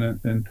stuff in it,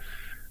 and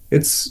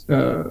it's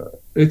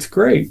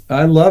great.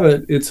 I love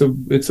it. It's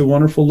a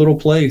wonderful little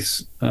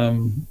place.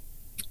 It's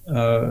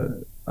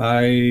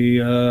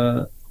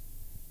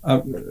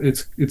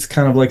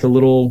kind of like a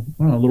little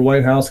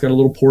white house, got a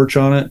little porch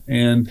on it,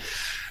 and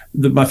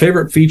my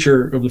favorite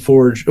feature of the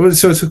Forge.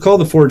 So it's called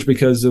the Forge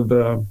because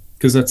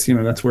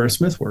that's where a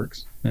smith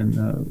works,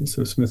 and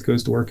so Smith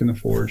goes to work in the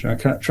Forge. And I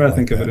try to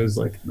think of it as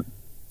like,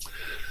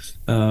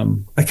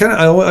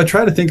 I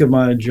try to think of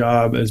my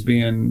job as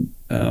being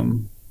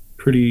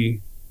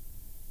pretty.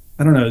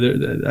 I don't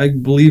know. I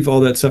believe all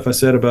that stuff I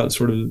said about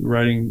sort of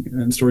writing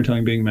and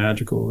storytelling being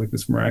magical, like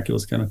this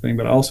miraculous kind of thing.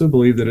 But I also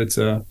believe that it's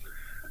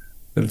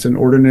an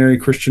ordinary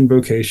Christian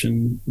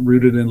vocation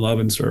rooted in love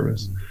and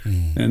service.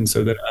 Mm-hmm. And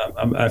so that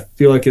I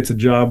feel like it's a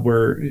job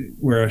where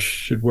I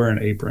should wear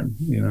an apron,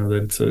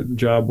 that it's a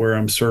job where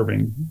I'm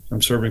serving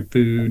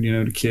food,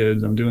 to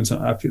kids. I'm doing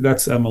something.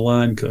 I'm a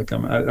line cook.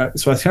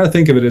 So I kind of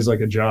think of it as like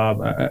a job.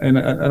 And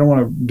I don't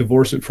want to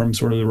divorce it from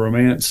sort of the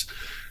romance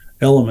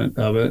element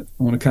of it.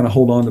 I want to kind of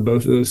hold on to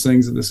both of those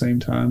things at the same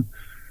time.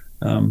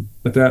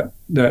 But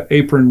that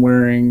apron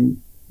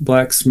wearing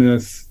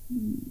blacksmith,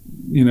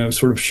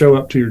 sort of show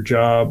up to your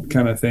job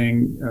kind of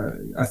thing,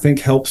 I think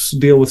helps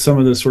deal with some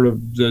of the sort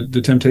of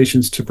the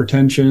temptations to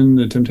pretension,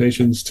 the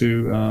temptations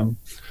to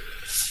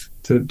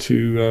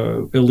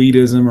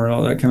elitism or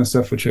all that kind of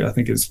stuff, which I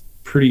think is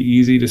pretty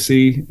easy to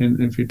see. And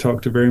if you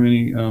talk to very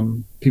many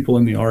people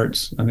in the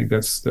arts, I think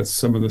that's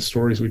some of the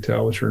stories we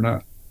tell, which are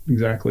not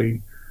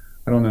exactly,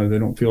 I don't know, they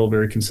don't feel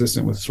very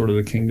consistent with sort of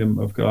the kingdom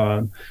of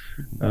God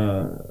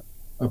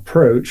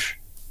approach.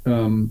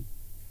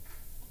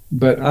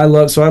 but I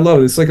love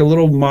it. It's like a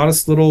little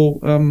modest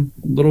little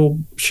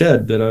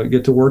shed that I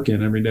get to work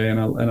in every day, and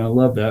I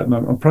love that.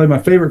 Probably my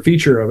favorite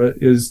feature of it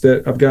is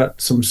that I've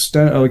got some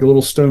stone, like a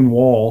little stone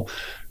wall,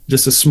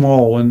 just a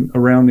small one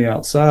around the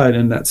outside,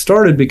 and that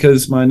started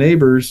because my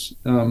neighbors,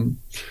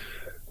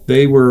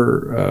 they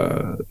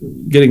were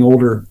getting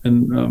older,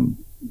 and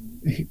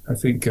I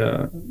think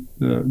they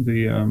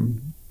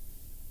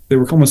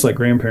were almost like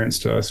grandparents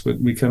to us, but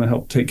we kind of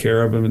helped take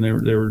care of them, and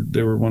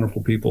they were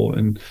wonderful people.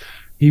 And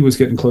he was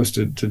getting close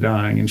to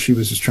dying, and she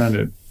was just trying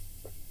to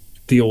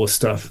deal with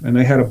stuff. And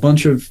they had a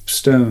bunch of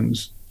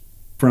stones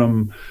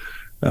from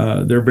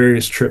their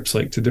various trips,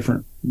 like to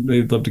different.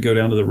 They'd love to go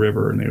down to the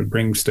river, and they would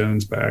bring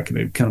stones back, and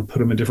they'd kind of put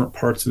them in different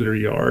parts of their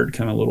yard,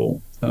 kind of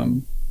little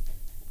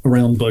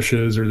around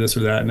bushes or this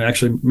or that, and it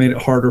actually made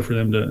it harder for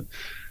them to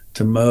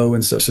mow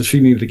and stuff. So she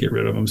needed to get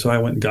rid of them. So I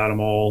went and got them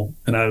all,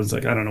 and I was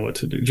like, I don't know what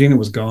to do. Gina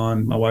was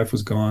gone. My wife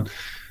was gone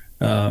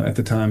at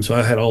the time. So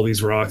I had all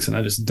these rocks, and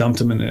I just dumped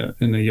them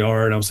in the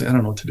yard. I was like, I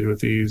don't know what to do with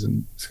these,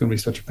 and it's going to be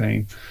such a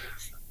pain.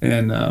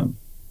 And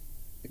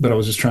but I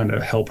was just trying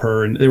to help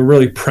her, and they were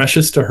really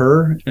precious to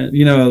her. And,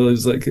 it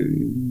was like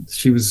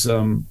she was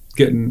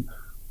getting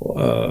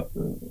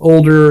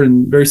older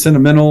and very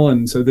sentimental,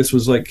 and so this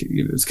was like,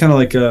 it's kind of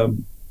like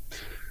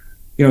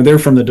they're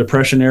from the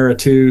Depression era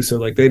too, so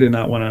like they did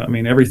not want to. I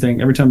mean, everything.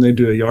 Every time they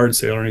do a yard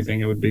sale or anything,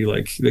 it would be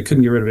like they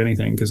couldn't get rid of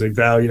anything because they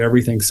valued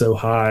everything so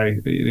high.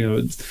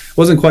 It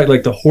wasn't quite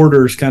like the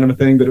hoarders kind of a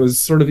thing, but it was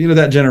sort of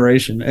that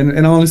generation.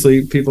 And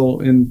honestly, people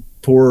in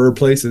poorer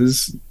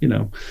places,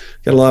 got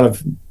a lot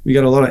of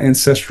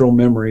ancestral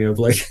memory of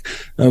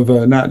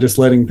not just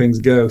letting things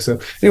go. So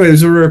anyway,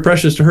 these were very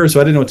precious to her,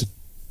 so I didn't know what to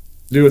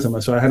do with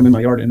them. So I had them in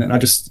my yard, and I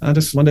just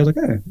one day I was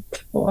like, hey,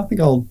 well, I think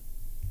I'll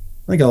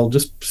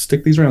just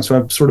stick these around. So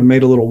I've sort of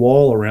made a little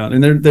wall around,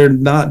 and they're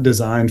not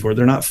designed for it.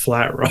 They're not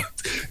flat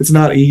rocks. It's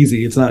not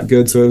easy. It's not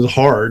good. So it was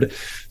hard.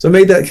 So I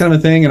made that kind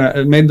of thing, and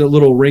I made a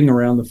little ring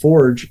around the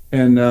forge.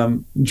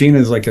 And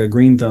Gina's like a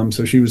green thumb,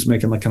 so she was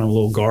making like kind of a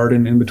little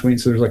garden in between.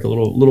 So there's like a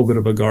little bit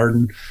of a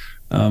garden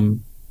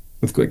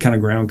with kind of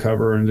ground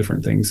cover and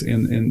different things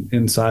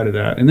inside of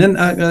that. And then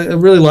I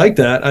really liked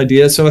that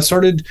idea, so I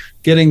started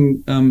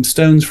getting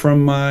stones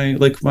from my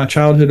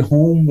childhood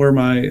home where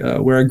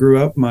I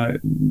grew up, my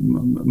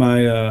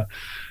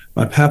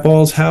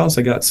papaw's house.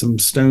 I got some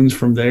stones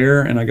from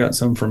there, and I got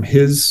some from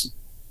his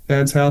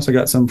dad's house. I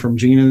got some from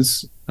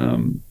Gina's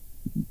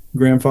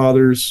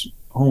grandfather's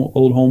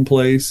old home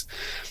place,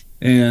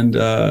 and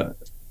a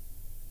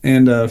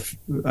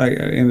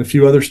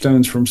few other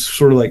stones from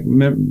sort of like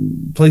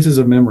places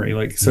of memory.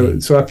 Like,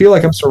 so I feel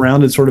like I'm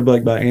surrounded sort of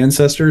like by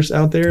ancestors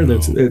out there.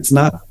 It's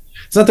not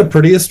the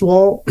prettiest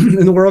wall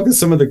in the world, because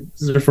some of them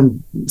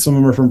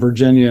are from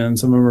Virginia, and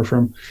some of them are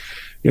from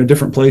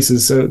different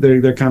places. So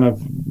they're kind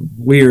of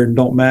weird and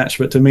don't match.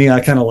 But to me,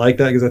 I kind of like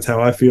that, because that's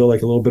how I feel,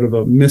 like a little bit of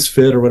a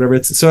misfit or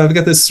whatever. So I've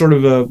got this sort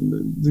of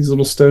these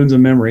little stones of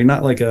memory,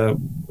 not like a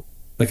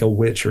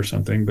witch or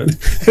something, but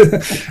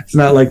it's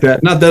not like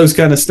that, not those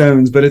kind of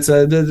stones, but it's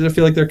I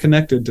feel like they're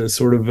connected to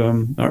sort of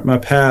my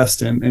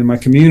past and my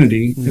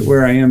community,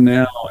 where I am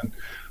now, and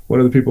what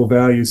other people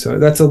value. So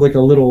that's like a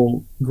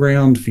little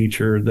ground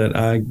feature that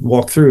I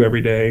walk through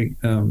every day,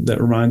 that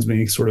reminds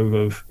me sort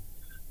of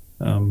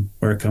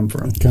where I come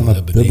from. Kind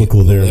of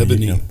biblical there.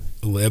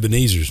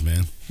 Ebenezer's,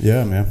 man.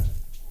 Yeah, man.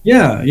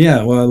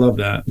 Yeah. Well, I love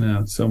that.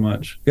 Yeah, so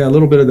much. Yeah, a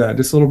little bit of that,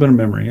 just a little bit of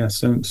memory. Yeah,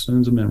 stones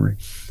of memory.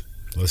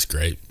 Well, that's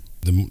great.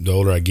 The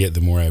older I get, the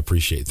more I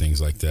appreciate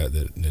things like that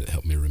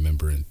help me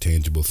remember, and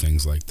tangible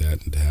things like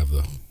that, and to have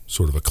a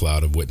sort of a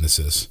cloud of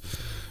witnesses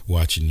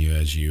watching you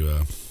as you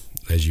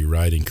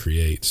write and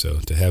create.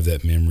 So to have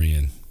that memory,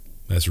 and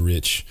that's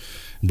rich,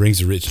 and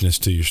brings a richness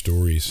to your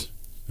stories.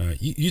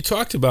 You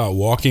talked about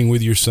walking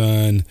with your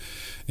son,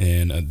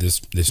 and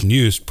this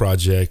newest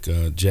project,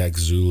 Jack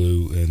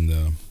Zulu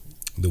and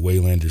the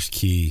Waylander's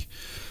Key.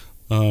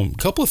 A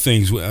couple of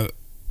things.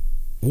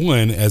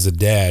 One, as a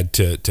dad,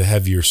 to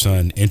have your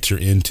son enter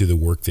into the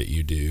work that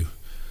you do,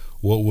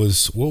 what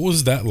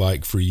was that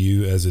like for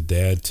you as a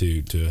dad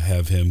to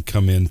have him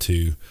come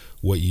into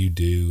what you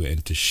do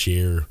and to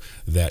share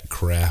that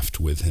craft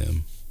with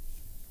him?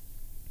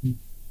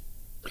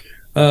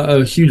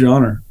 A huge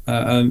honor.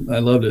 I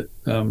loved it.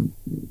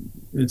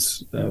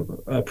 It's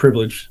a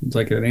privilege. It's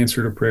like an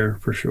answer to prayer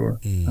for sure.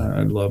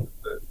 I love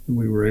that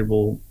we were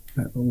able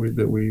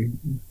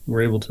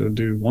to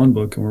do one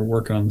book, and we're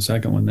working on the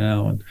second one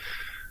now, and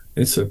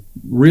it's a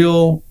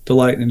real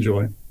delight and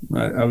joy.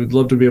 I would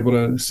love to be able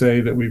to say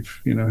that we've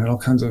had all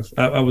kinds of.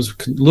 I was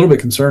a little bit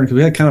concerned because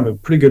we had kind of a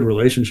pretty good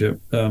relationship.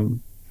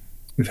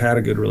 We've had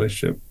a good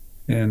relationship,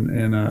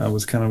 and I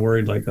was kind of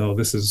worried, like, oh,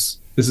 this is.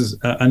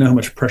 I know how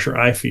much pressure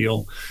I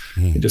feel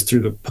just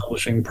through the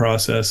publishing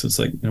process. It's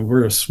like,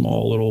 we're a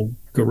small little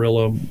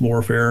guerrilla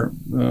warfare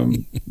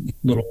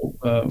little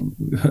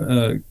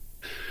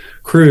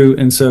crew,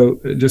 and so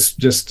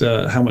just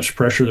how much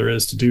pressure there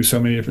is to do so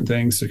many different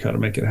things to kind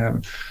of make it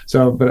happen.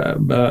 So,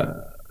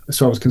 but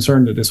so I was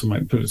concerned that this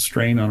might put a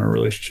strain on our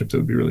relationship that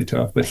would be really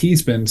tough. But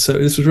he's been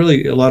this was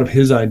really a lot of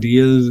his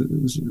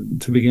ideas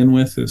to begin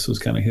with. This was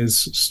kind of his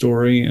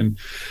story, and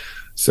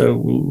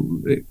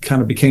so it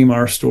kind of became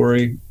our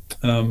story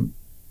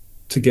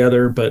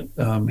together. But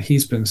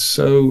he's been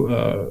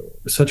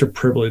such a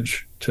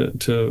privilege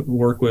to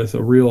work with,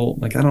 a real,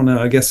 like, I don't know,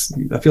 I guess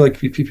I feel like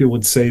people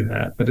would say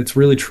that, but it's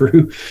really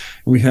true.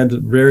 We had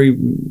very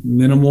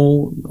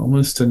minimal,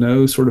 almost to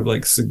no sort of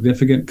like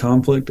significant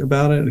conflict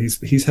about it.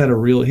 He has a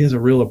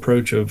real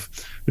approach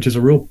which is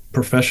a real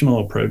professional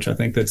approach. I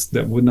think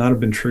that would not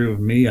have been true of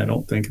me, I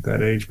don't think, at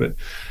that age, but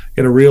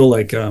get a real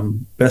like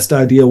best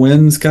idea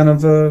wins kind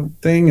of a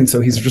thing. And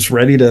so he's just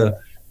ready to,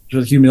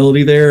 there's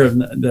humility there,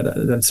 and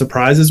that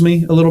surprises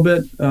me a little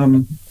bit.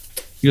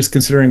 Just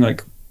considering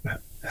like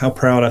how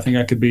proud I think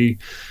I could be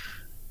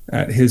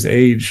at his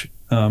age,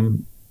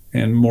 and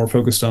more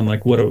focused on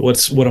like what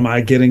am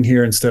I getting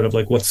here, instead of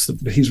like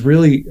he's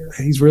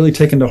really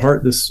taken to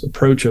heart this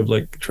approach of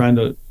like trying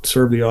to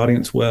serve the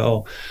audience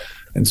well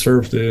and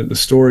serve the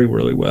story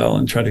really well,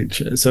 and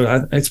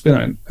it's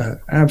been an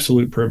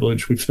absolute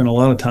privilege. We've spent a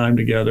lot of time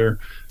together.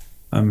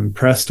 I'm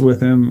impressed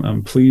with him.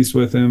 I'm pleased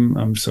with him.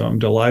 I'm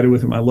delighted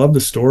with him. I love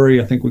the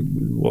story. I think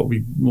what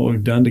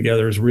we've done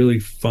together is really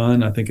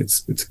fun. I think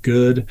it's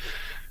good.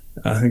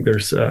 I think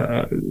there's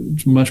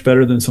much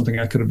better than something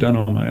I could have done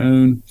on my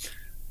own.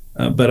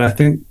 But I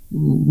think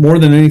more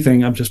than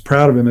anything, I'm just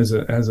proud of him as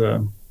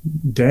a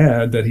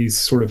dad, that he's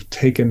sort of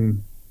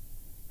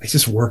he's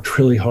just worked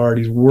really hard.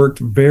 He's worked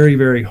very,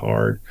 very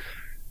hard.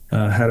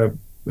 Had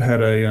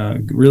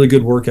a really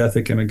good work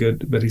ethic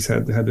but he's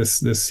had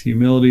this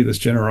humility, this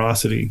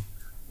generosity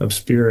of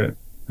spirit,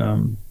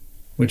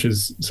 which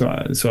is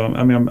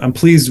I'm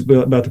pleased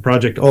about the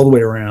project all the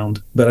way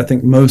around. But I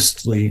think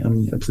mostly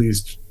I'm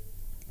pleased.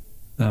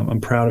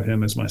 I'm proud of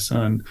him as my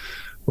son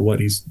for what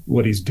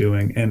he's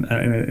doing, and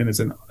it's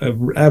an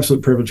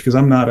absolute privilege, because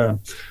I'm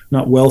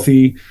not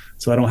wealthy,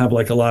 so I don't have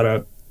like a lot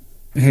of,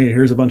 hey,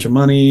 here's a bunch of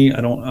money.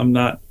 I'm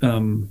not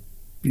I'm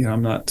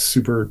not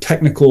super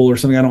technical or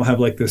something. I don't have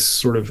like this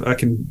sort of, I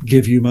can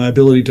give you my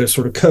ability to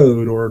sort of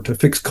code or to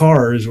fix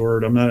cars, or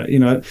I'm not, I'm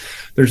trying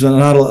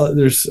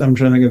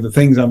to think of the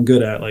things I'm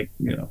good at. Like,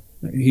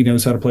 he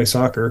knows how to play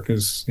soccer,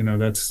 because,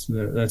 that's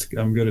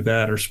I'm good at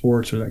that, or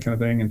sports or that kind of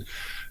thing. And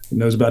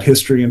knows about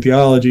history and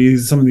theology,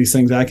 some of these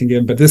things I can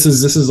give, but this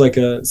is like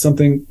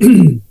something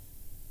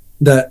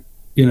that,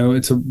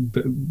 it's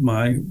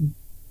my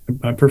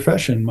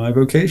profession, my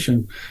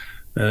vocation,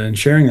 and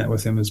sharing that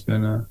with him has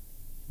been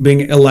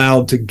being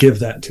allowed to give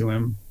that to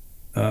him.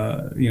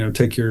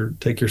 Take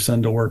your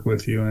son to work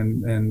with you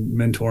and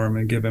mentor him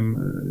and give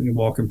him,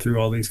 walk him through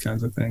all these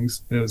kinds of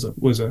things. It is a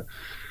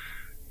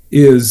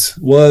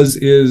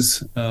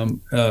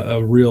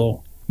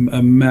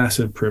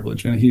massive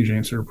privilege and a huge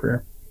answer to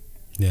prayer.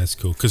 Yeah, it's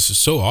cool, because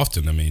so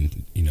often,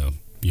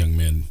 young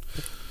men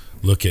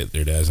look at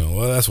their dads and go,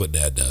 well, that's what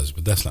dad does,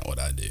 but that's not what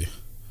I do.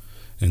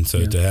 And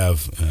so to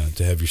have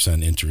your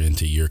son enter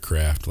into your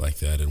craft like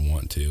that and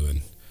want to,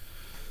 and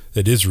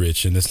it is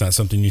rich, and it's not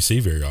something you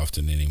see very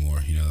often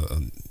anymore.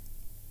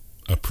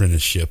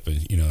 Apprenticeship,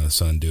 and a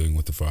son doing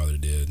what the father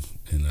did,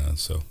 and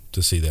so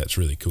to see that's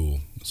really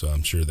cool. So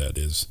I'm sure that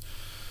is,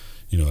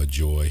 a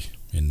joy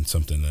and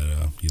something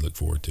that you look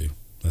forward to.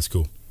 That's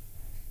cool.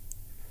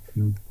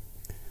 Mm-hmm.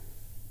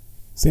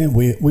 Sam,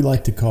 we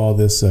like to call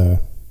this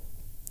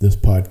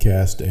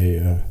podcast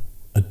a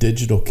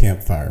digital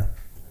campfire.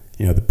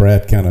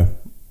 Brad kind of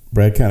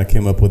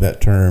came up with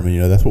that term,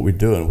 and that's what we're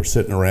doing. We're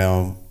sitting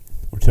around,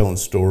 we're telling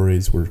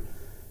stories, we're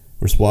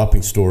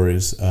swapping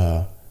stories.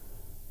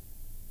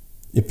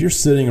 If you're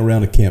sitting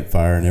around a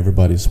campfire and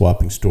everybody's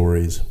swapping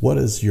stories, what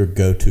is your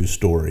go-to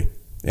story?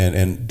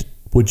 And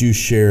would you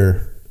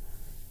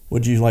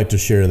like to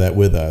share that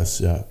with us?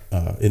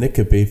 And it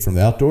could be from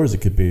the outdoors,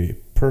 it could be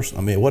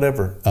personal.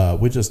 Whatever.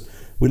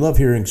 We love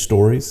hearing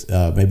stories.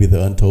 Maybe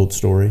the untold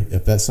story.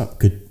 If that's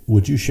something,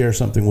 would you share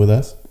something with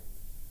us?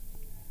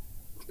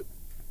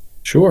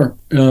 Sure.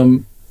 I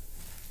don't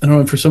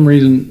know. For some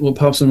reason, what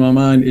pops in my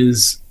mind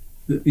is,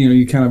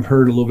 you kind of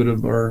heard a little bit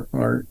of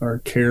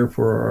our care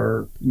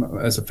for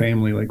as a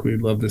family. Like, we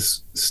love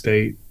this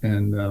state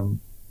and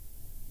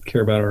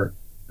care about our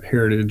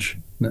heritage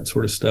and that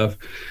sort of stuff.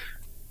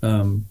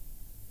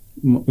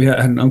 We had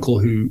an uncle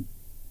who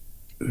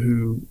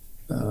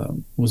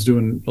was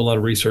doing a lot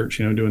of research,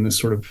 doing this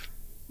sort of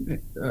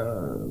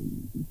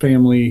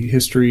family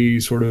history,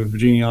 sort of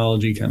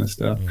genealogy kind of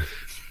stuff. Mm.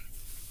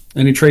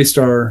 And he traced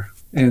our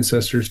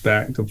ancestors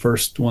back. The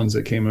first ones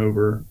that came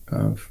over,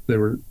 they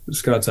were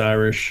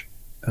Scots-Irish.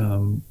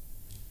 And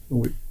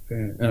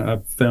I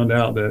found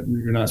out that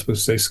you're not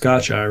supposed to say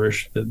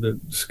Scotch-Irish. That the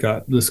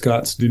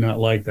Scots do not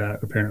like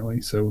that, apparently.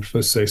 So we're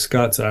supposed to say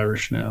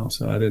Scots-Irish now.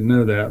 So I didn't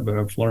know that, but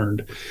I've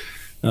learned.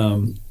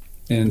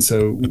 And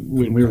so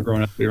when we were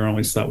growing up, we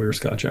always thought we were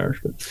Scotch-Irish.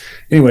 But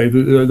anyway,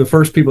 the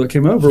first people that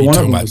came over, one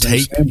of them was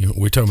tape.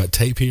 We're talking about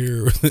tape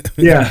here.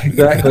 Yeah,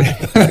 exactly.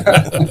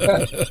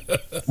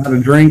 Not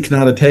a drink,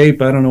 not a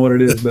tape. I don't know what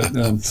it is,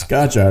 but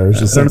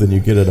Scotch-Irish is something you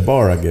get at a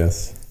bar, I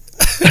guess.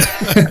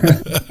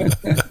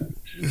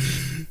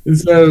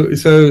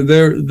 So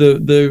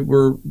they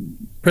were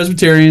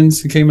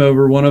Presbyterians who came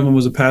over. One of them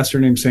was a pastor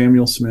named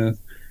Samuel Smith,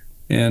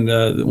 and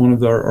one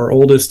of our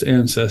oldest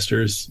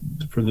ancestors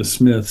for the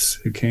Smiths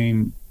who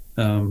came.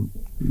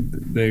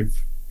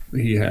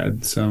 He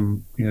had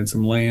some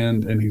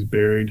land, and he's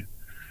buried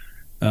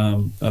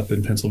up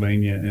in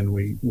Pennsylvania, and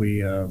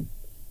we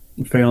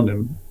found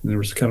him. And there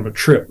was kind of a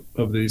trip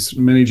of these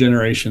many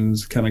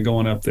generations kind of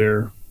going up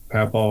there.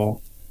 Papa,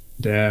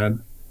 Dad,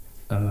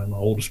 my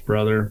oldest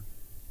brother,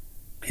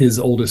 his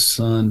oldest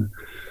son.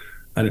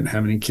 I didn't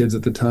have any kids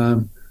at the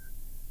time,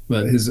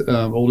 but his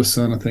oldest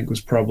son, I think,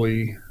 was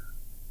probably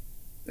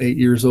 8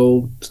 years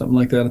old, something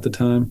like that at the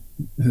time.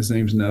 His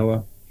name's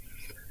Noah.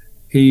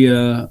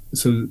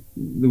 So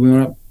we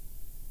went up,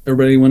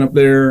 everybody went up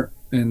there,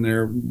 and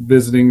they're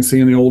visiting,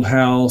 seeing the old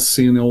house,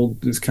 seeing the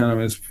old, it's kind of,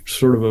 it's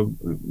sort of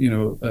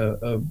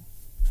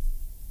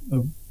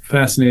a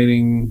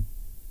fascinating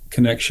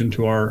connection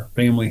to our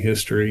family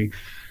history.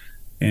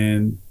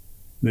 And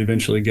they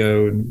eventually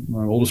go, and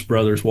my oldest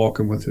brother's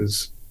walking with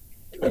his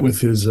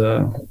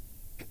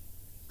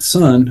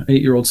son,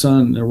 8-year-old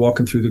son. They're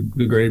walking through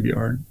the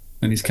graveyard,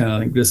 and he's kind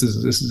of like, this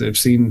is they've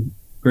seen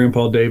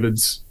Grandpa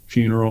David's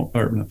funeral,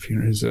 or not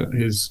funeral,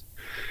 his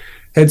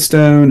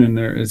headstone, and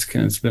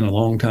it's been a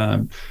long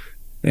time,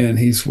 and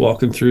he's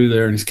walking through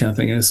there, and he's kind of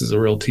thinking, this is a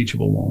real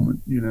teachable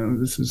moment,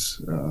 this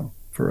is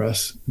for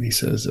us. And he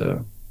says,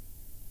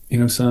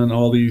 son,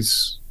 all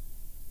these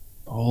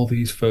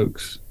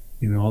folks,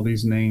 all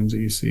these names that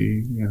you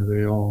see,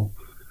 they all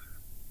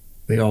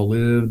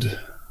lived,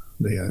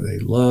 they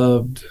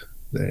loved,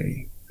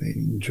 they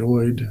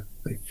enjoyed,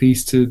 they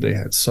feasted, they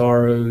had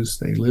sorrows,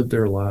 they lived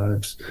their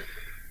lives,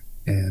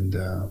 and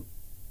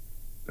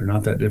they're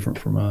not that different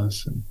from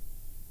us. And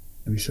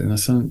he said, now,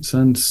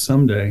 son,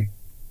 someday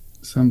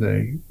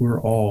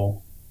we're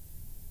all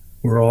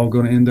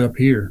going to end up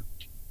here.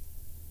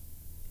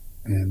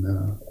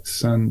 And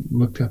son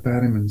looked up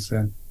at him and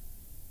said,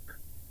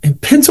 in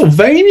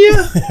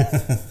Pennsylvania?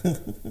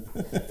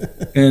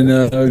 And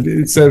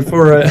it said,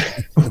 for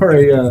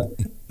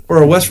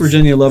a West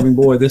Virginia loving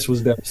boy, this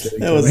was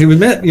devastating. He was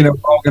meant, we're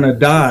all going to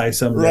die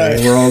someday.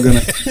 Right. We're all going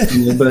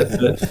to, but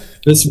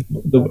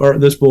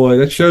this boy,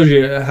 that shows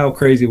you how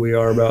crazy we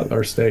are about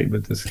our state.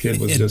 But this kid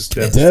was just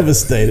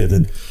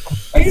devastated.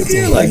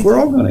 Like, we're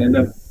all going to end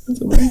up.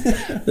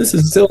 This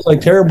is still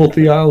like terrible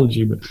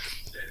theology, but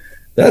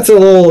that's a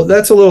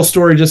little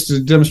story just to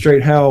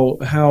demonstrate how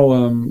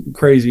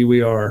crazy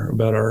we are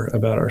about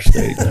our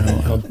state.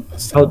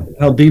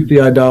 How deep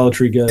the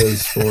idolatry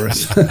goes for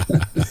us.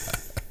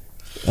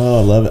 Oh,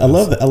 I love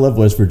it. I love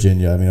West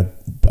Virginia. I mean,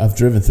 I've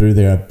driven through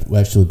there. I've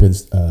actually been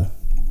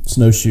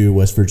Snowshoe,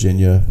 West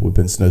Virginia. We've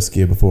been snow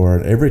skiing before.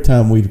 And every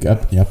time I've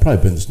probably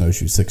been to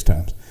Snowshoe 6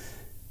 times.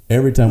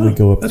 Every time we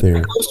go up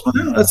there,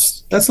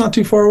 that's not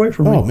too far away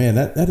from me. Oh man,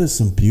 that is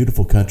some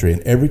beautiful country.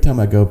 And every time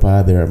I go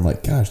by there, I'm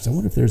like, gosh, I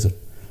wonder if there's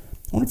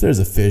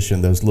a fish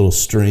in those little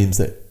streams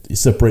that you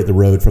separate the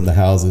road from the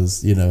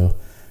houses.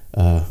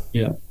 That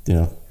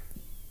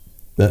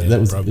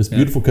was just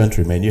beautiful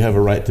country, man. You have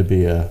a right to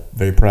be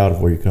very proud of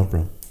where you come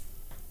from.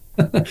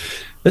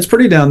 It's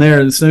pretty down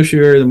there, the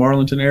Snowshoe area, the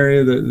Marlinton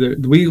area.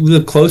 We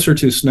live closer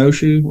to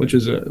Snowshoe, which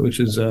is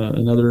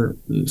another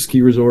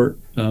ski resort.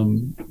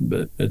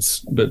 But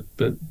that's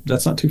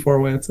not too far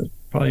away. It's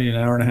probably an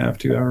hour and a half,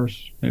 2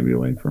 hours maybe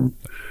away from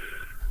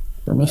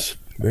us.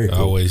 Very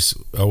cool.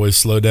 Always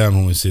slow down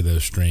when we see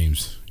those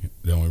streams,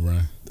 don't we,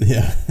 Brian?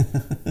 Yeah.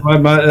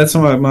 That's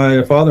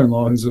my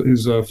father-in-law,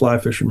 who's a fly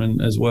fisherman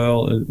as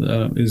well,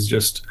 is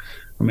just,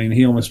 I mean,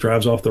 he almost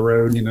drives off the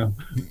road, I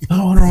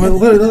wonder what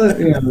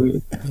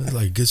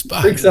like, good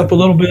spot. Picks up a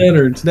little bit,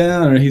 or it's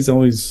down, or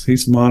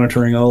he's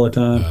monitoring all the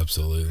time.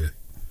 Absolutely.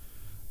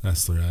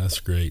 That's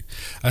great.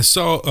 I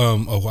saw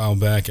a while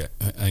back,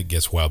 I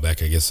guess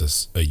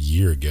it's a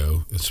year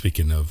ago,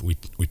 speaking of, we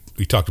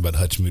talked about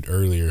Hutchmoot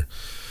earlier.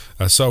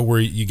 I saw where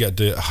you got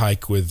to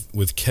hike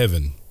with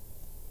Kevin.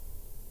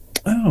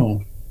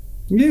 Oh,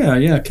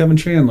 yeah, Kevin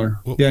Chandler.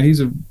 Well, yeah, he's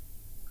a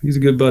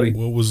good buddy.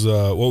 What was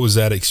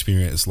that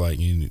experience like?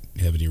 You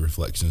have any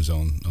reflections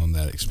on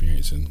that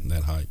experience and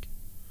that hike?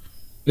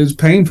 It was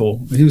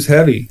painful. He was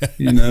heavy,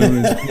 and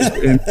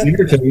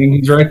irritating.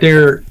 He's right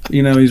there,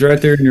 he's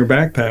right there in your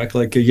backpack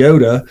like a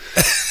Yoda,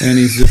 and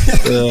he's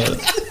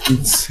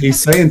just he's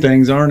saying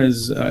things aren't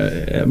as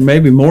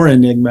maybe more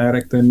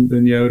enigmatic than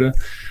Yoda.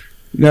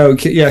 No,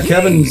 yeah,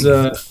 Kevin's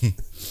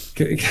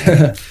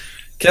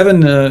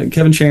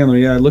Kevin Chandler.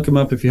 Yeah, look him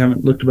up if you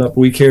haven't looked him up.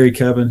 We carry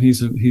Kevin.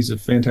 He's a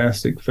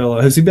fantastic fellow.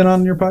 Has he been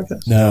on your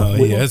podcast? No,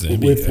 he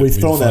hasn't. We've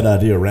thrown that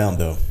idea around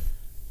though.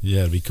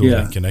 Yeah, it'd be cool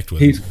to connect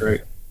with him. He's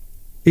great.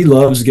 He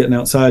loves getting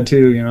outside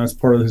too. It's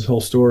part of his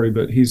whole story.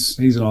 But he's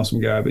an awesome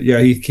guy. But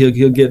yeah,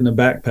 he'll get in a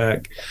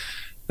backpack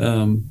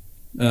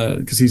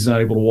because he's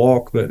not able to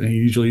walk. But he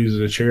usually uses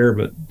a chair.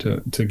 But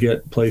to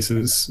get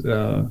places.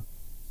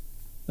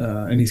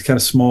 and he's kind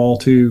of small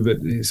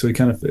too, so he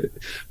kind of fit.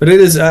 But it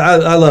is,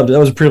 I loved it. That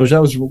was a privilege.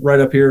 That was right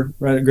up here,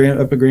 right at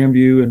up at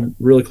Grandview, and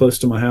really close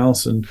to my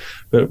house.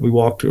 But we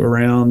walked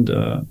around,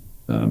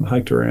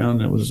 hiked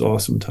around. And it was an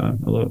awesome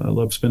time. I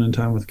love spending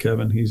time with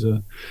Kevin. He's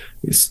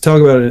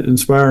talk about an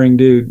inspiring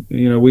dude.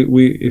 You know,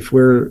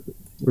 we're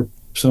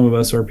some of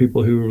us are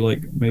people who are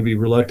like maybe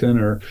reluctant,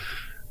 or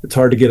it's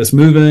hard to get us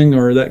moving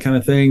or that kind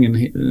of thing.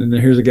 And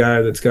here's a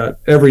guy that's got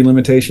every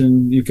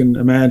limitation you can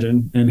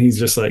imagine. And he's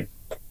just like,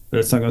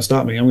 that's not going to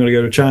stop me. I'm going to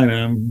go to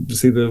China to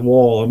see the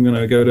wall. I'm going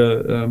to go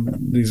to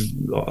these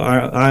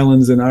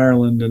islands in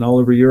Ireland and all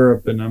over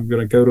Europe. And I'm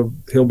going to go to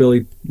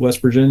hillbilly West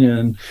Virginia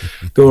and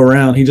go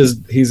around.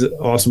 He's an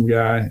awesome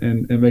guy.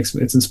 And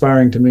it's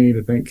inspiring to me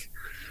to think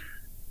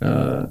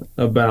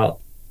about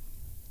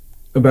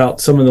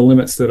some of the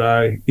limits that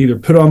I either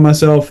put on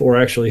myself or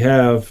actually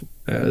have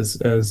as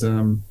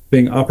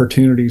being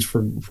opportunities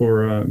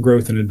for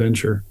growth and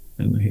adventure.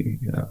 And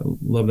I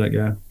love that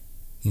guy.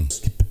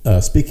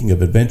 Speaking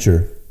of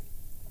adventure,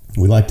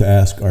 we like to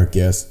ask our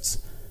guests,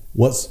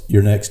 what's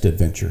your next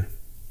adventure?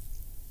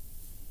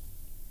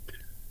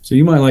 So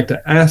you might like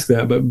to ask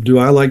that, but do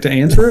I like to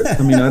answer it?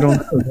 I mean, I don't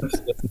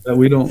know.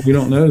 We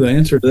don't know the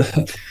answer to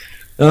that.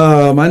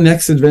 My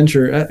next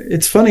adventure,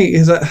 it's funny,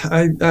 is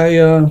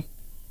I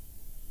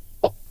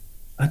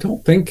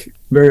don't think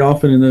very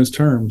often in those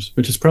terms,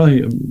 which is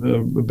probably a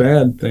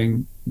bad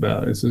thing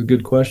about it. It's a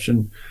good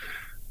question.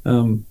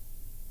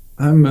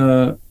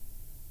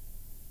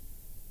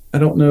 I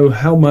don't know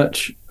how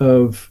much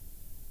of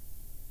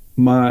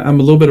I'm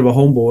a little bit of a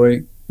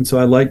homeboy, and so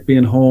I like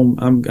being home.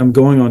 I'm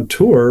going on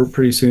tour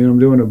pretty soon. I'm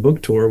doing a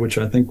book tour, which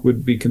I think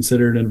would be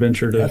considered an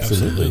adventure to.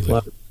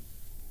 Absolutely.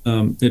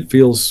 It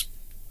feels,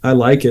 I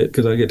like it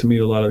because I get to meet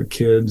a lot of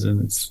kids,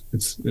 and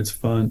it's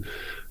fun.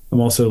 I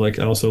also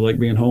like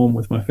being home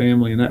with my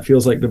family, and that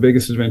feels like the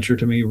biggest adventure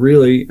to me.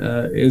 Really,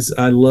 is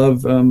I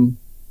love. I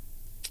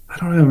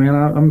don't know,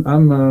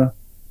 man.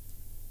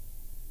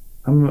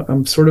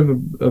 I'm sort of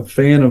a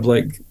fan of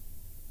like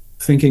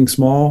thinking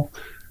small.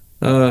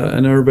 I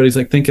know everybody's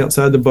like, think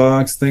outside the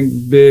box, think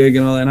big,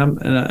 and all that.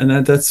 And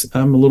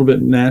I'm a little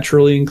bit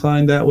naturally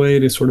inclined that way,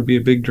 to sort of be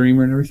a big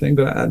dreamer and everything.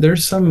 But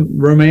there's some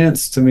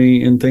romance to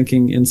me in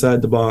thinking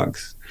inside the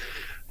box.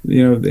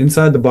 You know,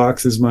 inside the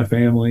box is my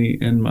family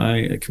and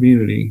my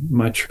community,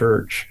 my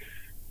church,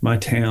 my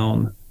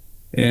town,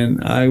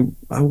 and I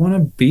want to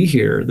be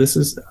here. This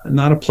is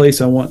not a place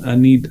I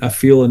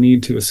feel a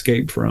need to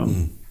escape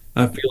from.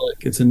 I feel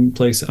like it's a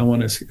place I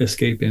want to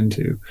escape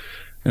into,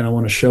 and I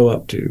want to show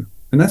up to.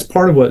 And that's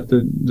part of what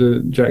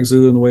the Jack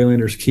Zulu and the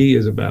Waylanders Key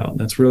is about.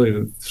 That's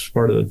really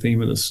part of the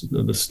theme of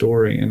the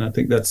story. And I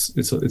think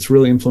it's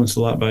really influenced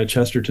a lot by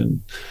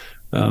Chesterton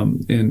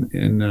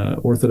in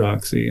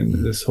Orthodoxy, and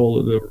this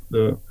whole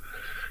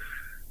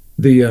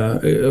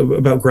the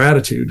about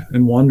gratitude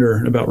and wonder,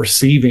 and about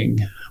receiving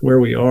where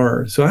we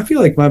are. So I feel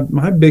like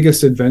my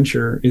biggest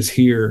adventure is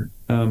here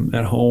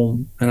at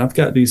home, and I've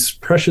got these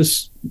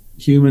precious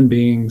human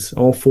beings,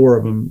 all four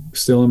of them,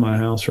 still in my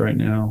house right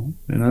now,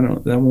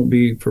 and that won't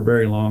be for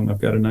very long.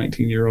 I've got a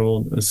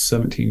 19-year-old, a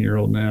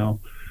 17-year-old now,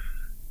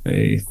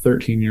 a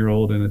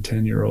 13-year-old, and a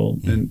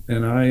 10-year-old, and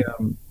I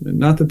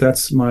not that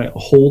that's my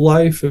whole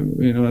life.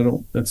 You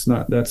know, that's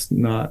not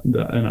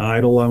an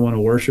idol I want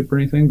to worship or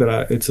anything,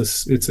 but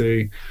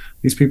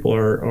these people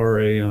are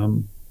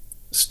a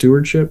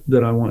stewardship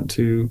that I want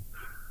to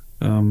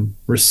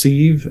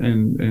receive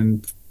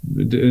and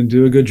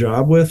do a good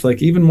job with.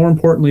 Like, even more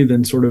importantly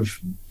than sort of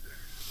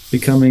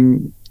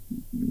becoming,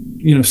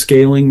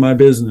 scaling my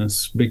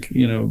business,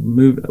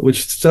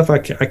 which stuff I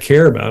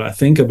care about, I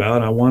think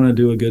about, I want to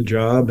do a good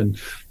job. And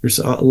there's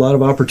a lot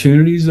of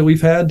opportunities that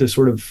we've had to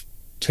sort of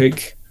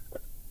take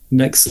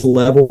next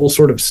level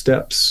sort of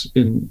steps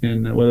in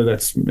whether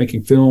that's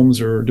making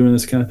films or doing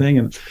this kind of thing.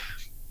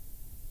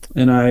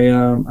 And I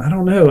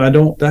don't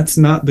know, that's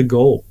not the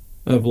goal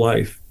of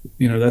life.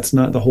 That's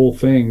not the whole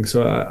thing.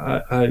 So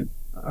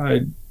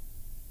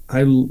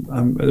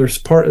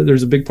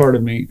there's a big part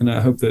of me, and I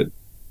hope that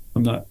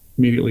I'm not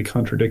immediately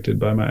contradicted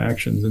by my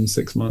actions in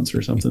 6 months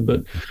or something,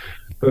 but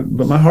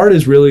my heart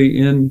is really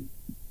in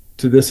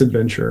to this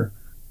adventure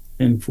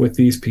and with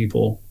these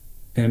people.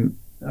 And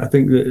I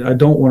think that I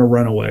don't want to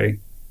run away.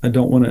 I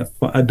don't want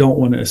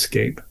to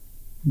escape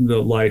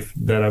the life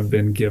that I've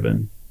been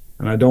given.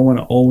 And I don't want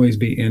to always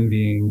be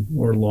envying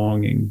or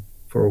longing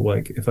for,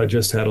 like, if I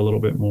just had a little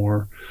bit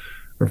more,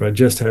 or if I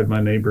just had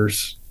my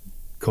neighbor's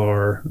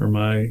car,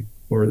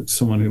 or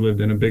someone who lived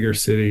in a bigger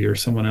city, or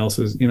someone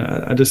else's.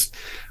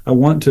 I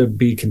want to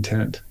be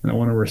content, and I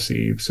want to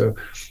receive. So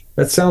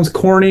that sounds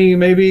corny,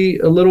 maybe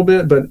a little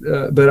bit, but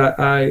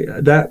I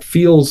that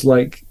feels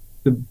like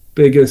the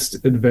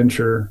biggest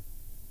adventure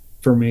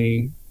for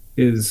me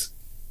is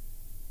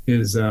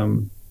a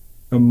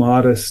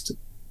modest,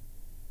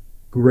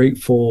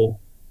 grateful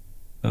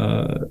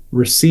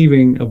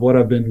receiving of what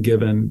I've been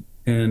given,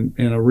 and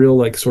a real,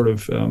 like, sort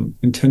of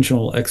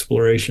intentional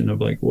exploration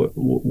of, like,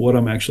 what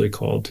I'm actually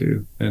called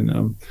to.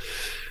 And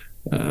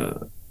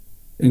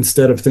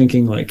instead of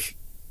thinking, like,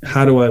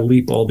 how do I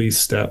leap all these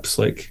steps,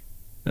 like,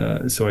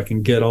 so I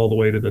can get all the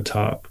way to the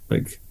top.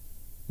 Like,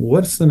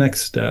 what's the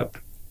next step,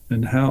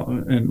 and how?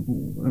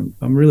 And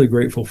I'm really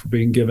grateful for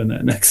being given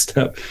that next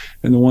step,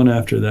 and the one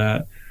after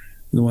that,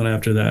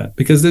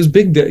 because there's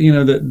big, I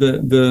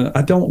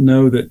don't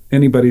know that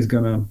anybody's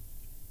gonna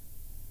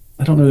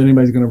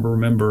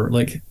remember.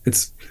 Like,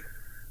 it's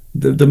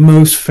the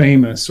most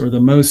famous or the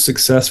most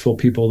successful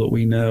people that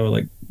we know.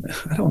 Like,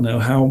 I don't know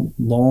how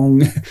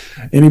long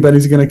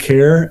anybody's going to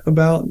care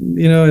about,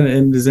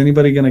 and is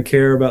anybody going to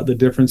care about the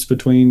difference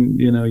between,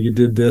 you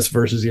did this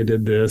versus you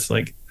did this?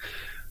 Like,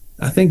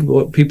 I think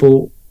what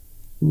people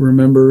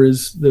remember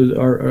is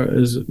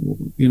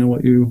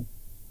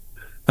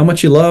how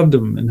much you loved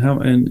them, and how,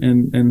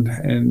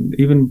 and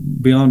even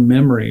beyond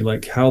memory,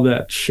 like how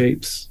that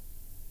shapes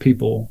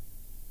people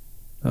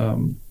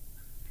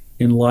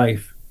in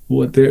life,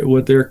 what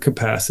their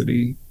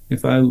capacity.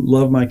 If I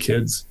love my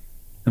kids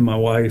and my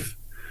wife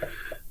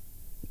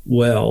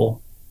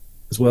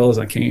as well as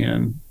I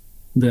can,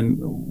 then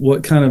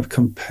what kind of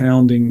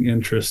compounding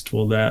interest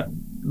will that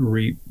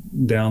reap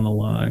down the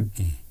line?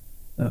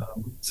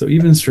 So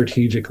even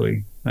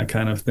strategically, I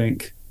kind of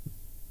think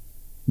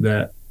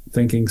that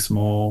thinking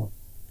small,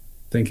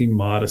 thinking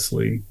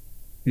modestly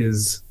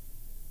is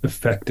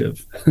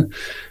effective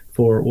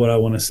for what I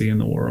want to see in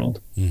the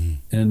world.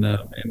 And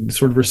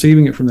sort of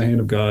receiving it from the hand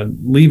of God,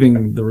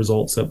 leaving the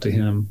results up to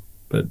Him.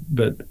 But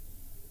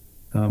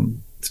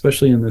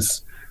especially in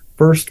this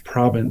first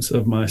province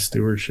of my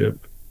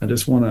stewardship, I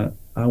want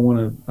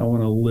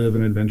to live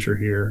an adventure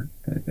here,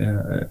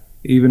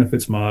 even if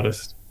it's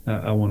modest.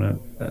 That's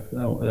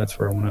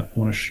where I want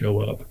to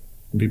show up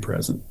and be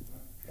present.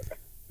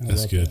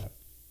 That's good.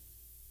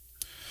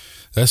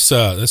 That's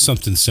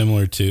something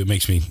similar to, it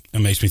makes me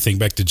think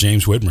back to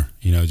James Whitmer,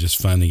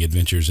 just finding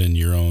adventures in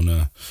your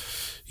own,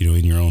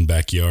 in your own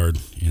backyard,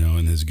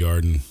 in his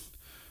garden.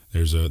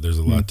 There's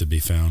a lot to be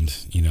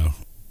found,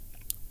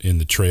 in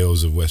the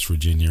trails of West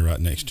Virginia, right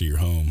next to your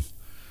home.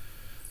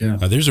 Yeah.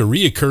 There's a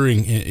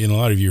reoccurring in a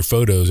lot of your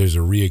photos. There's a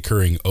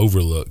reoccurring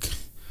overlook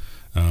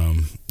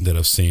that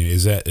I've seen.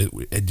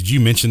 Did you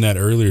mention that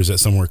earlier? Is that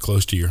somewhere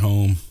close to your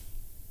home?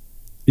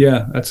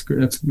 Yeah,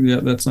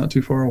 that's not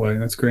too far away.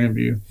 That's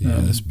Grandview. Yeah,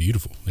 that's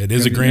beautiful. It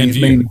is a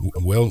Grandview.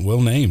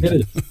 Well named. It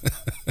is.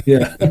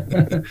 Yeah.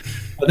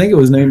 I think it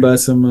was named by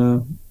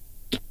some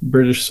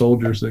British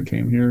soldiers that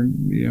came here,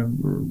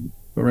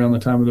 around the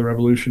time of the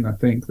Revolution. I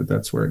think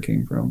that's where it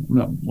came from. I'm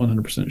not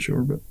 100%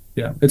 sure, but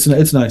yeah, it's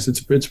nice.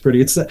 It's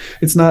pretty.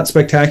 It's not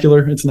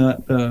spectacular. It's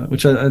not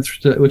which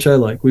I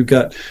like. We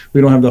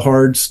don't have the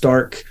hard,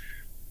 stark,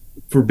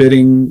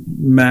 forbidding,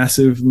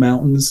 massive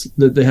mountains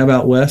that they have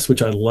out west,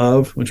 which I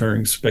love, which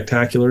are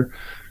spectacular.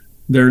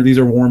 These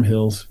are warm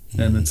hills,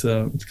 and it's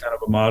kind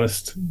of a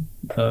modest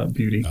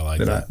beauty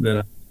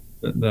that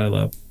I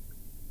love.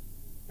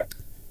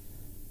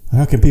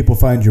 How can people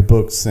find your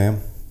books,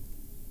 Sam?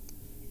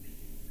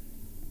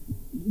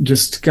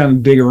 Just kind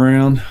of dig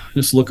around,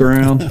 just look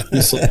around,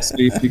 just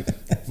see if you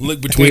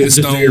look between the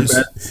stones.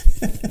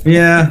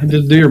 Yeah,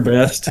 just do your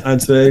best.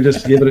 I'd say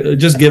just give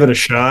it a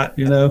shot.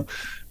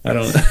 I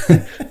don't.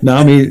 No,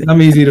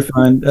 I'm easy to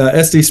find.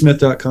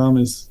 SDSmith.com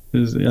is I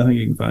think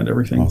you can find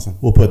everything. Awesome.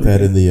 We'll put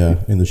that in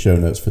the show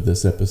notes for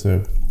this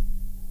episode.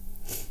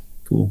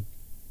 Cool.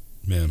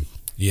 Man,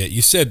 yeah,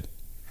 you said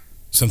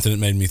something that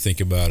made me think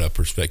about a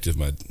perspective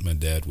my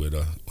dad would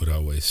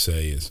always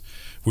say is,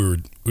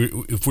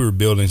 if we were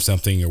building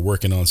something or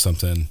working on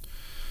something,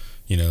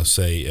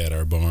 say at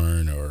our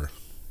barn or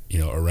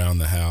around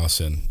the house,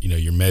 and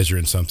you're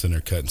measuring something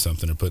or cutting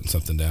something or putting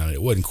something down, and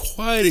it wasn't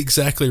quite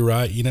exactly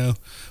right,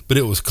 but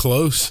it was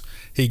close.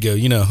 He'd go,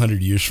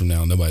 100 years from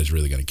now, nobody's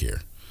really going to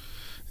care.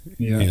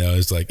 Yeah.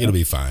 It's like, it'll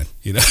be fine,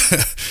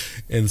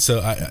 And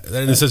so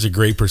that is such a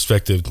great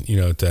perspective,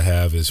 to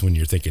have, is when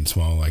you're thinking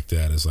small like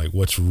that, is like,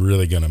 what's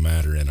really going to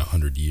matter in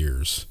 100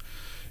 years?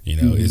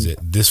 Is it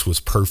this was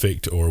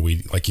perfect, or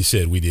we, like you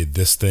said, we did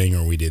this thing,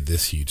 or we did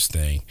this huge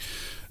thing?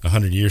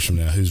 100 years from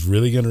now, who's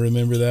really going to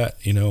remember that?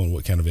 And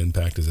what kind of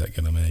impact is that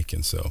going to make?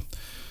 And so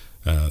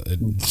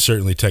it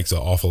certainly takes an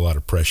awful lot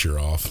of pressure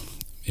off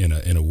in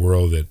a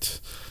world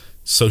that's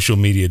social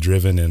media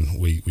driven, and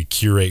we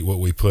curate what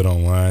we put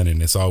online,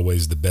 and it's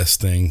always the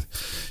best thing.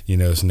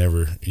 It's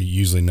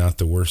usually not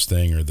the worst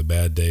thing or the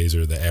bad days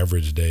or the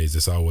average days.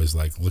 It's always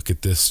like, look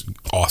at this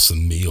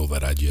awesome meal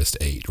that I just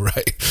ate,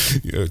 right?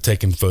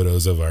 Taking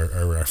photos of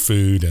our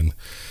food, and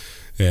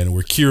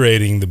we're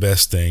curating the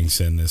best things,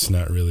 and it's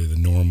not really the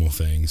normal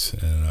things.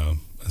 And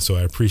so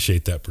I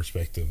appreciate that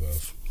perspective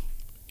of,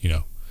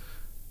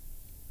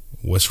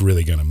 what's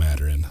really going to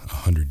matter in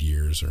 100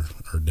 years or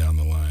down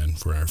the line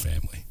for our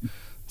family.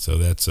 So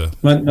that's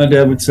my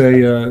dad would say,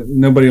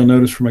 nobody will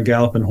notice from a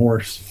galloping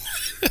horse.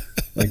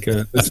 Like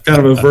it's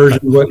kind of a version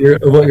of what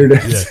your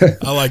dad said.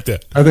 I like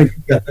that. I think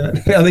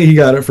he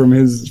got it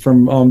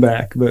from on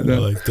back, but I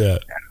like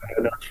that.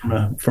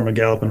 From a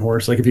galloping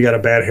horse, like if you got a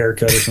bad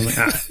haircut or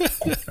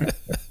something.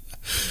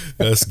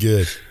 That's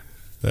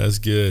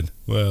good.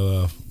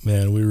 Well,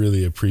 man, we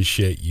really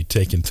appreciate you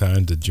taking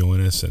time to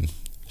join us and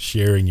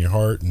sharing your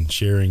heart and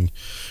sharing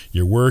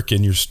your work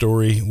and your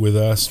story with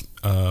us.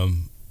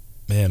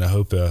 Man, I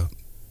hope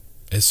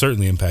it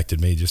certainly impacted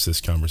me. Just this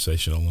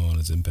conversation alone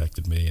has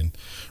impacted me and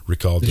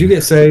recalled. Did you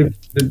get saved?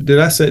 Did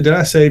I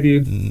save you?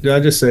 Did I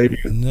just save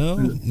you?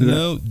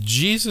 No.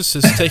 Jesus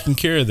has taken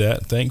care of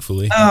that,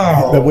 thankfully.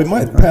 Oh, but we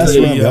might pass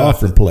around the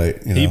offering plate.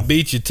 You know? He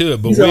beat you to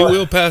it, but we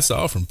will pass the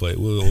offering plate.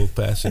 We'll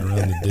pass it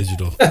around the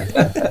digital.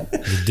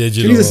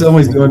 Jesus is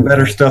always doing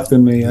better stuff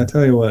than me. I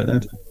tell you what.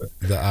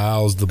 The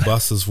aisles, the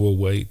buses will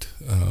wait.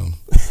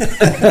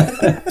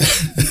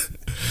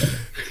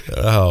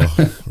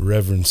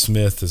 Reverend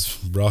Smith has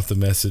brought the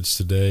message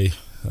today.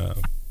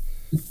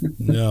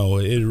 No,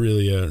 it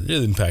really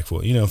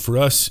impactful. You know, for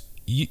us,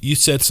 you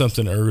said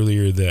something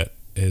earlier that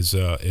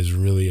is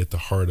really at the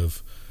heart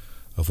of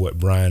what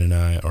Brian and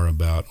I are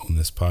about on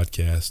this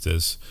podcast,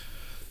 is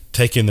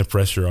taking the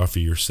pressure off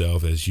of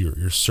yourself as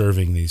you're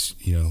serving these,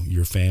 you know,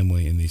 your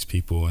family and these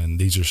people. And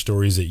these are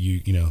stories that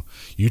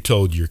you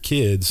told your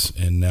kids,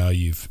 and now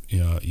you've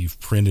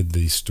printed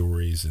these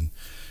stories, and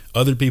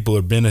other people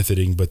are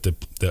benefiting, but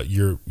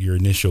your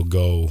initial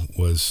goal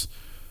was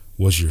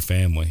your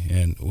family.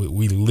 And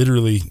we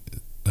literally,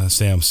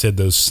 Sam, said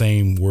those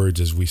same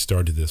words as we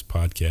started this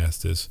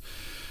podcast. Is,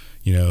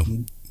 you know,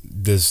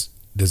 does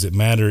it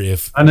matter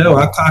if I know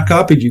I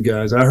copied you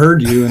guys? I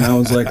heard you, and I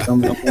was like,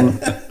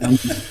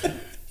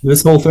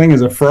 this whole thing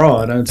is a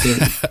fraud. It's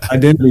an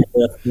identity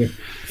theft.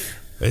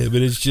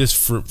 But it's just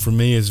for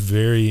me, it's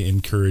very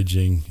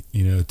encouraging,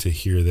 you know, to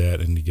hear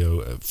that and to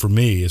go. For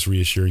me, it's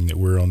reassuring that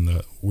we're on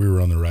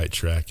the right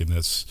track, and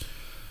that's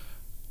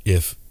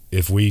if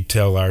we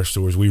tell our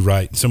stories, we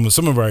write some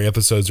of our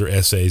episodes are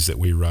essays that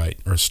we write,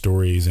 or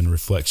stories and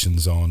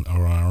reflections on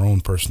our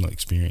own personal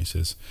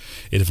experiences.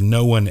 And if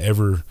no one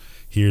ever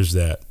hears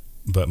that,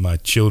 but my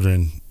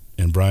children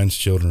and Brian's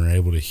children are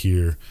able to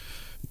hear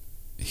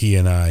he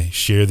and I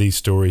share these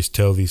stories,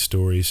 tell these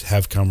stories,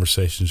 have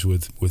conversations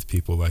with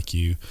people like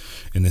you,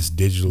 and it's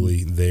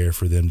digitally there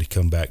for them to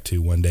come back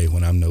to one day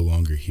when I'm no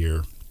longer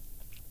here,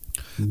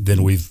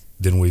 then we've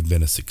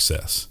been a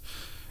success.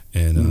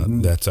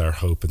 And that's our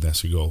hope, and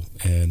that's our goal.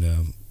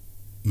 And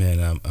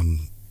man,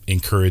 I'm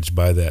encouraged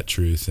by that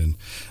truth, and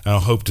I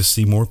hope to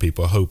see more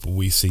people. I hope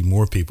we see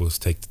more people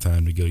take the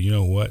time to go, you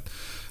know what,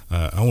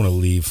 I want to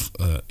leave,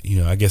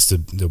 I guess the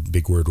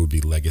big word would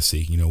be legacy.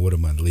 You know, what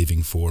am I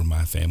leaving for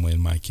my family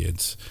and my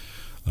kids?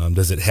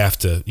 Does it have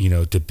to,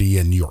 to be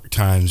a New York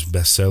Times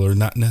bestseller?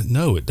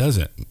 No, it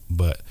doesn't.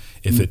 But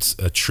if it's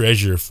a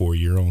treasure for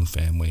your own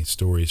family,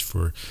 stories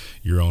for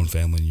your own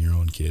family and your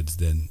own kids,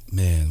 then,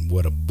 man,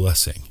 what a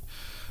blessing.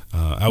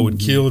 I would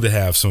kill to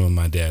have some of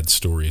my dad's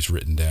stories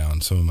written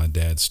down, some of my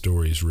dad's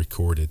stories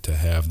recorded, to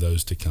have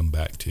those to come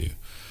back to.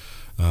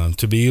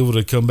 To be able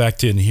to come back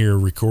to and hear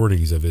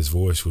recordings of his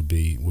voice would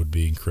be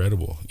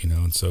incredible,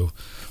 And so,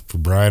 for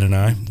Brian and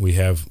I,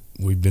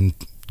 we've been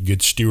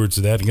good stewards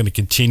of that, and going to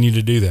continue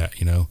to do that.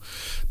 No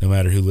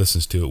matter who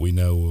listens to it, we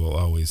know we'll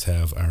always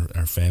have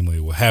our family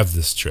will have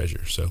this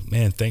treasure. So,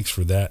 man, thanks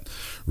for that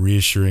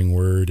reassuring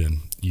word and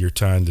your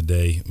time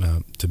today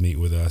to meet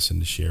with us and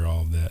to share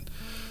all of that.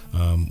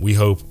 We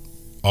hope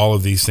all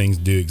of these things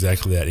do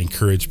exactly that,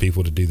 encourage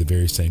people to do the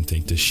very same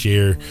thing, to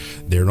share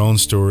their own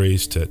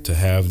stories, to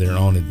have their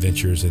own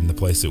adventures in the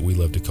place that we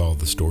love to call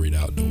the storied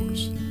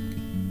outdoors.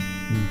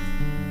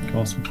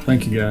 Awesome.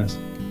 Thank you, guys.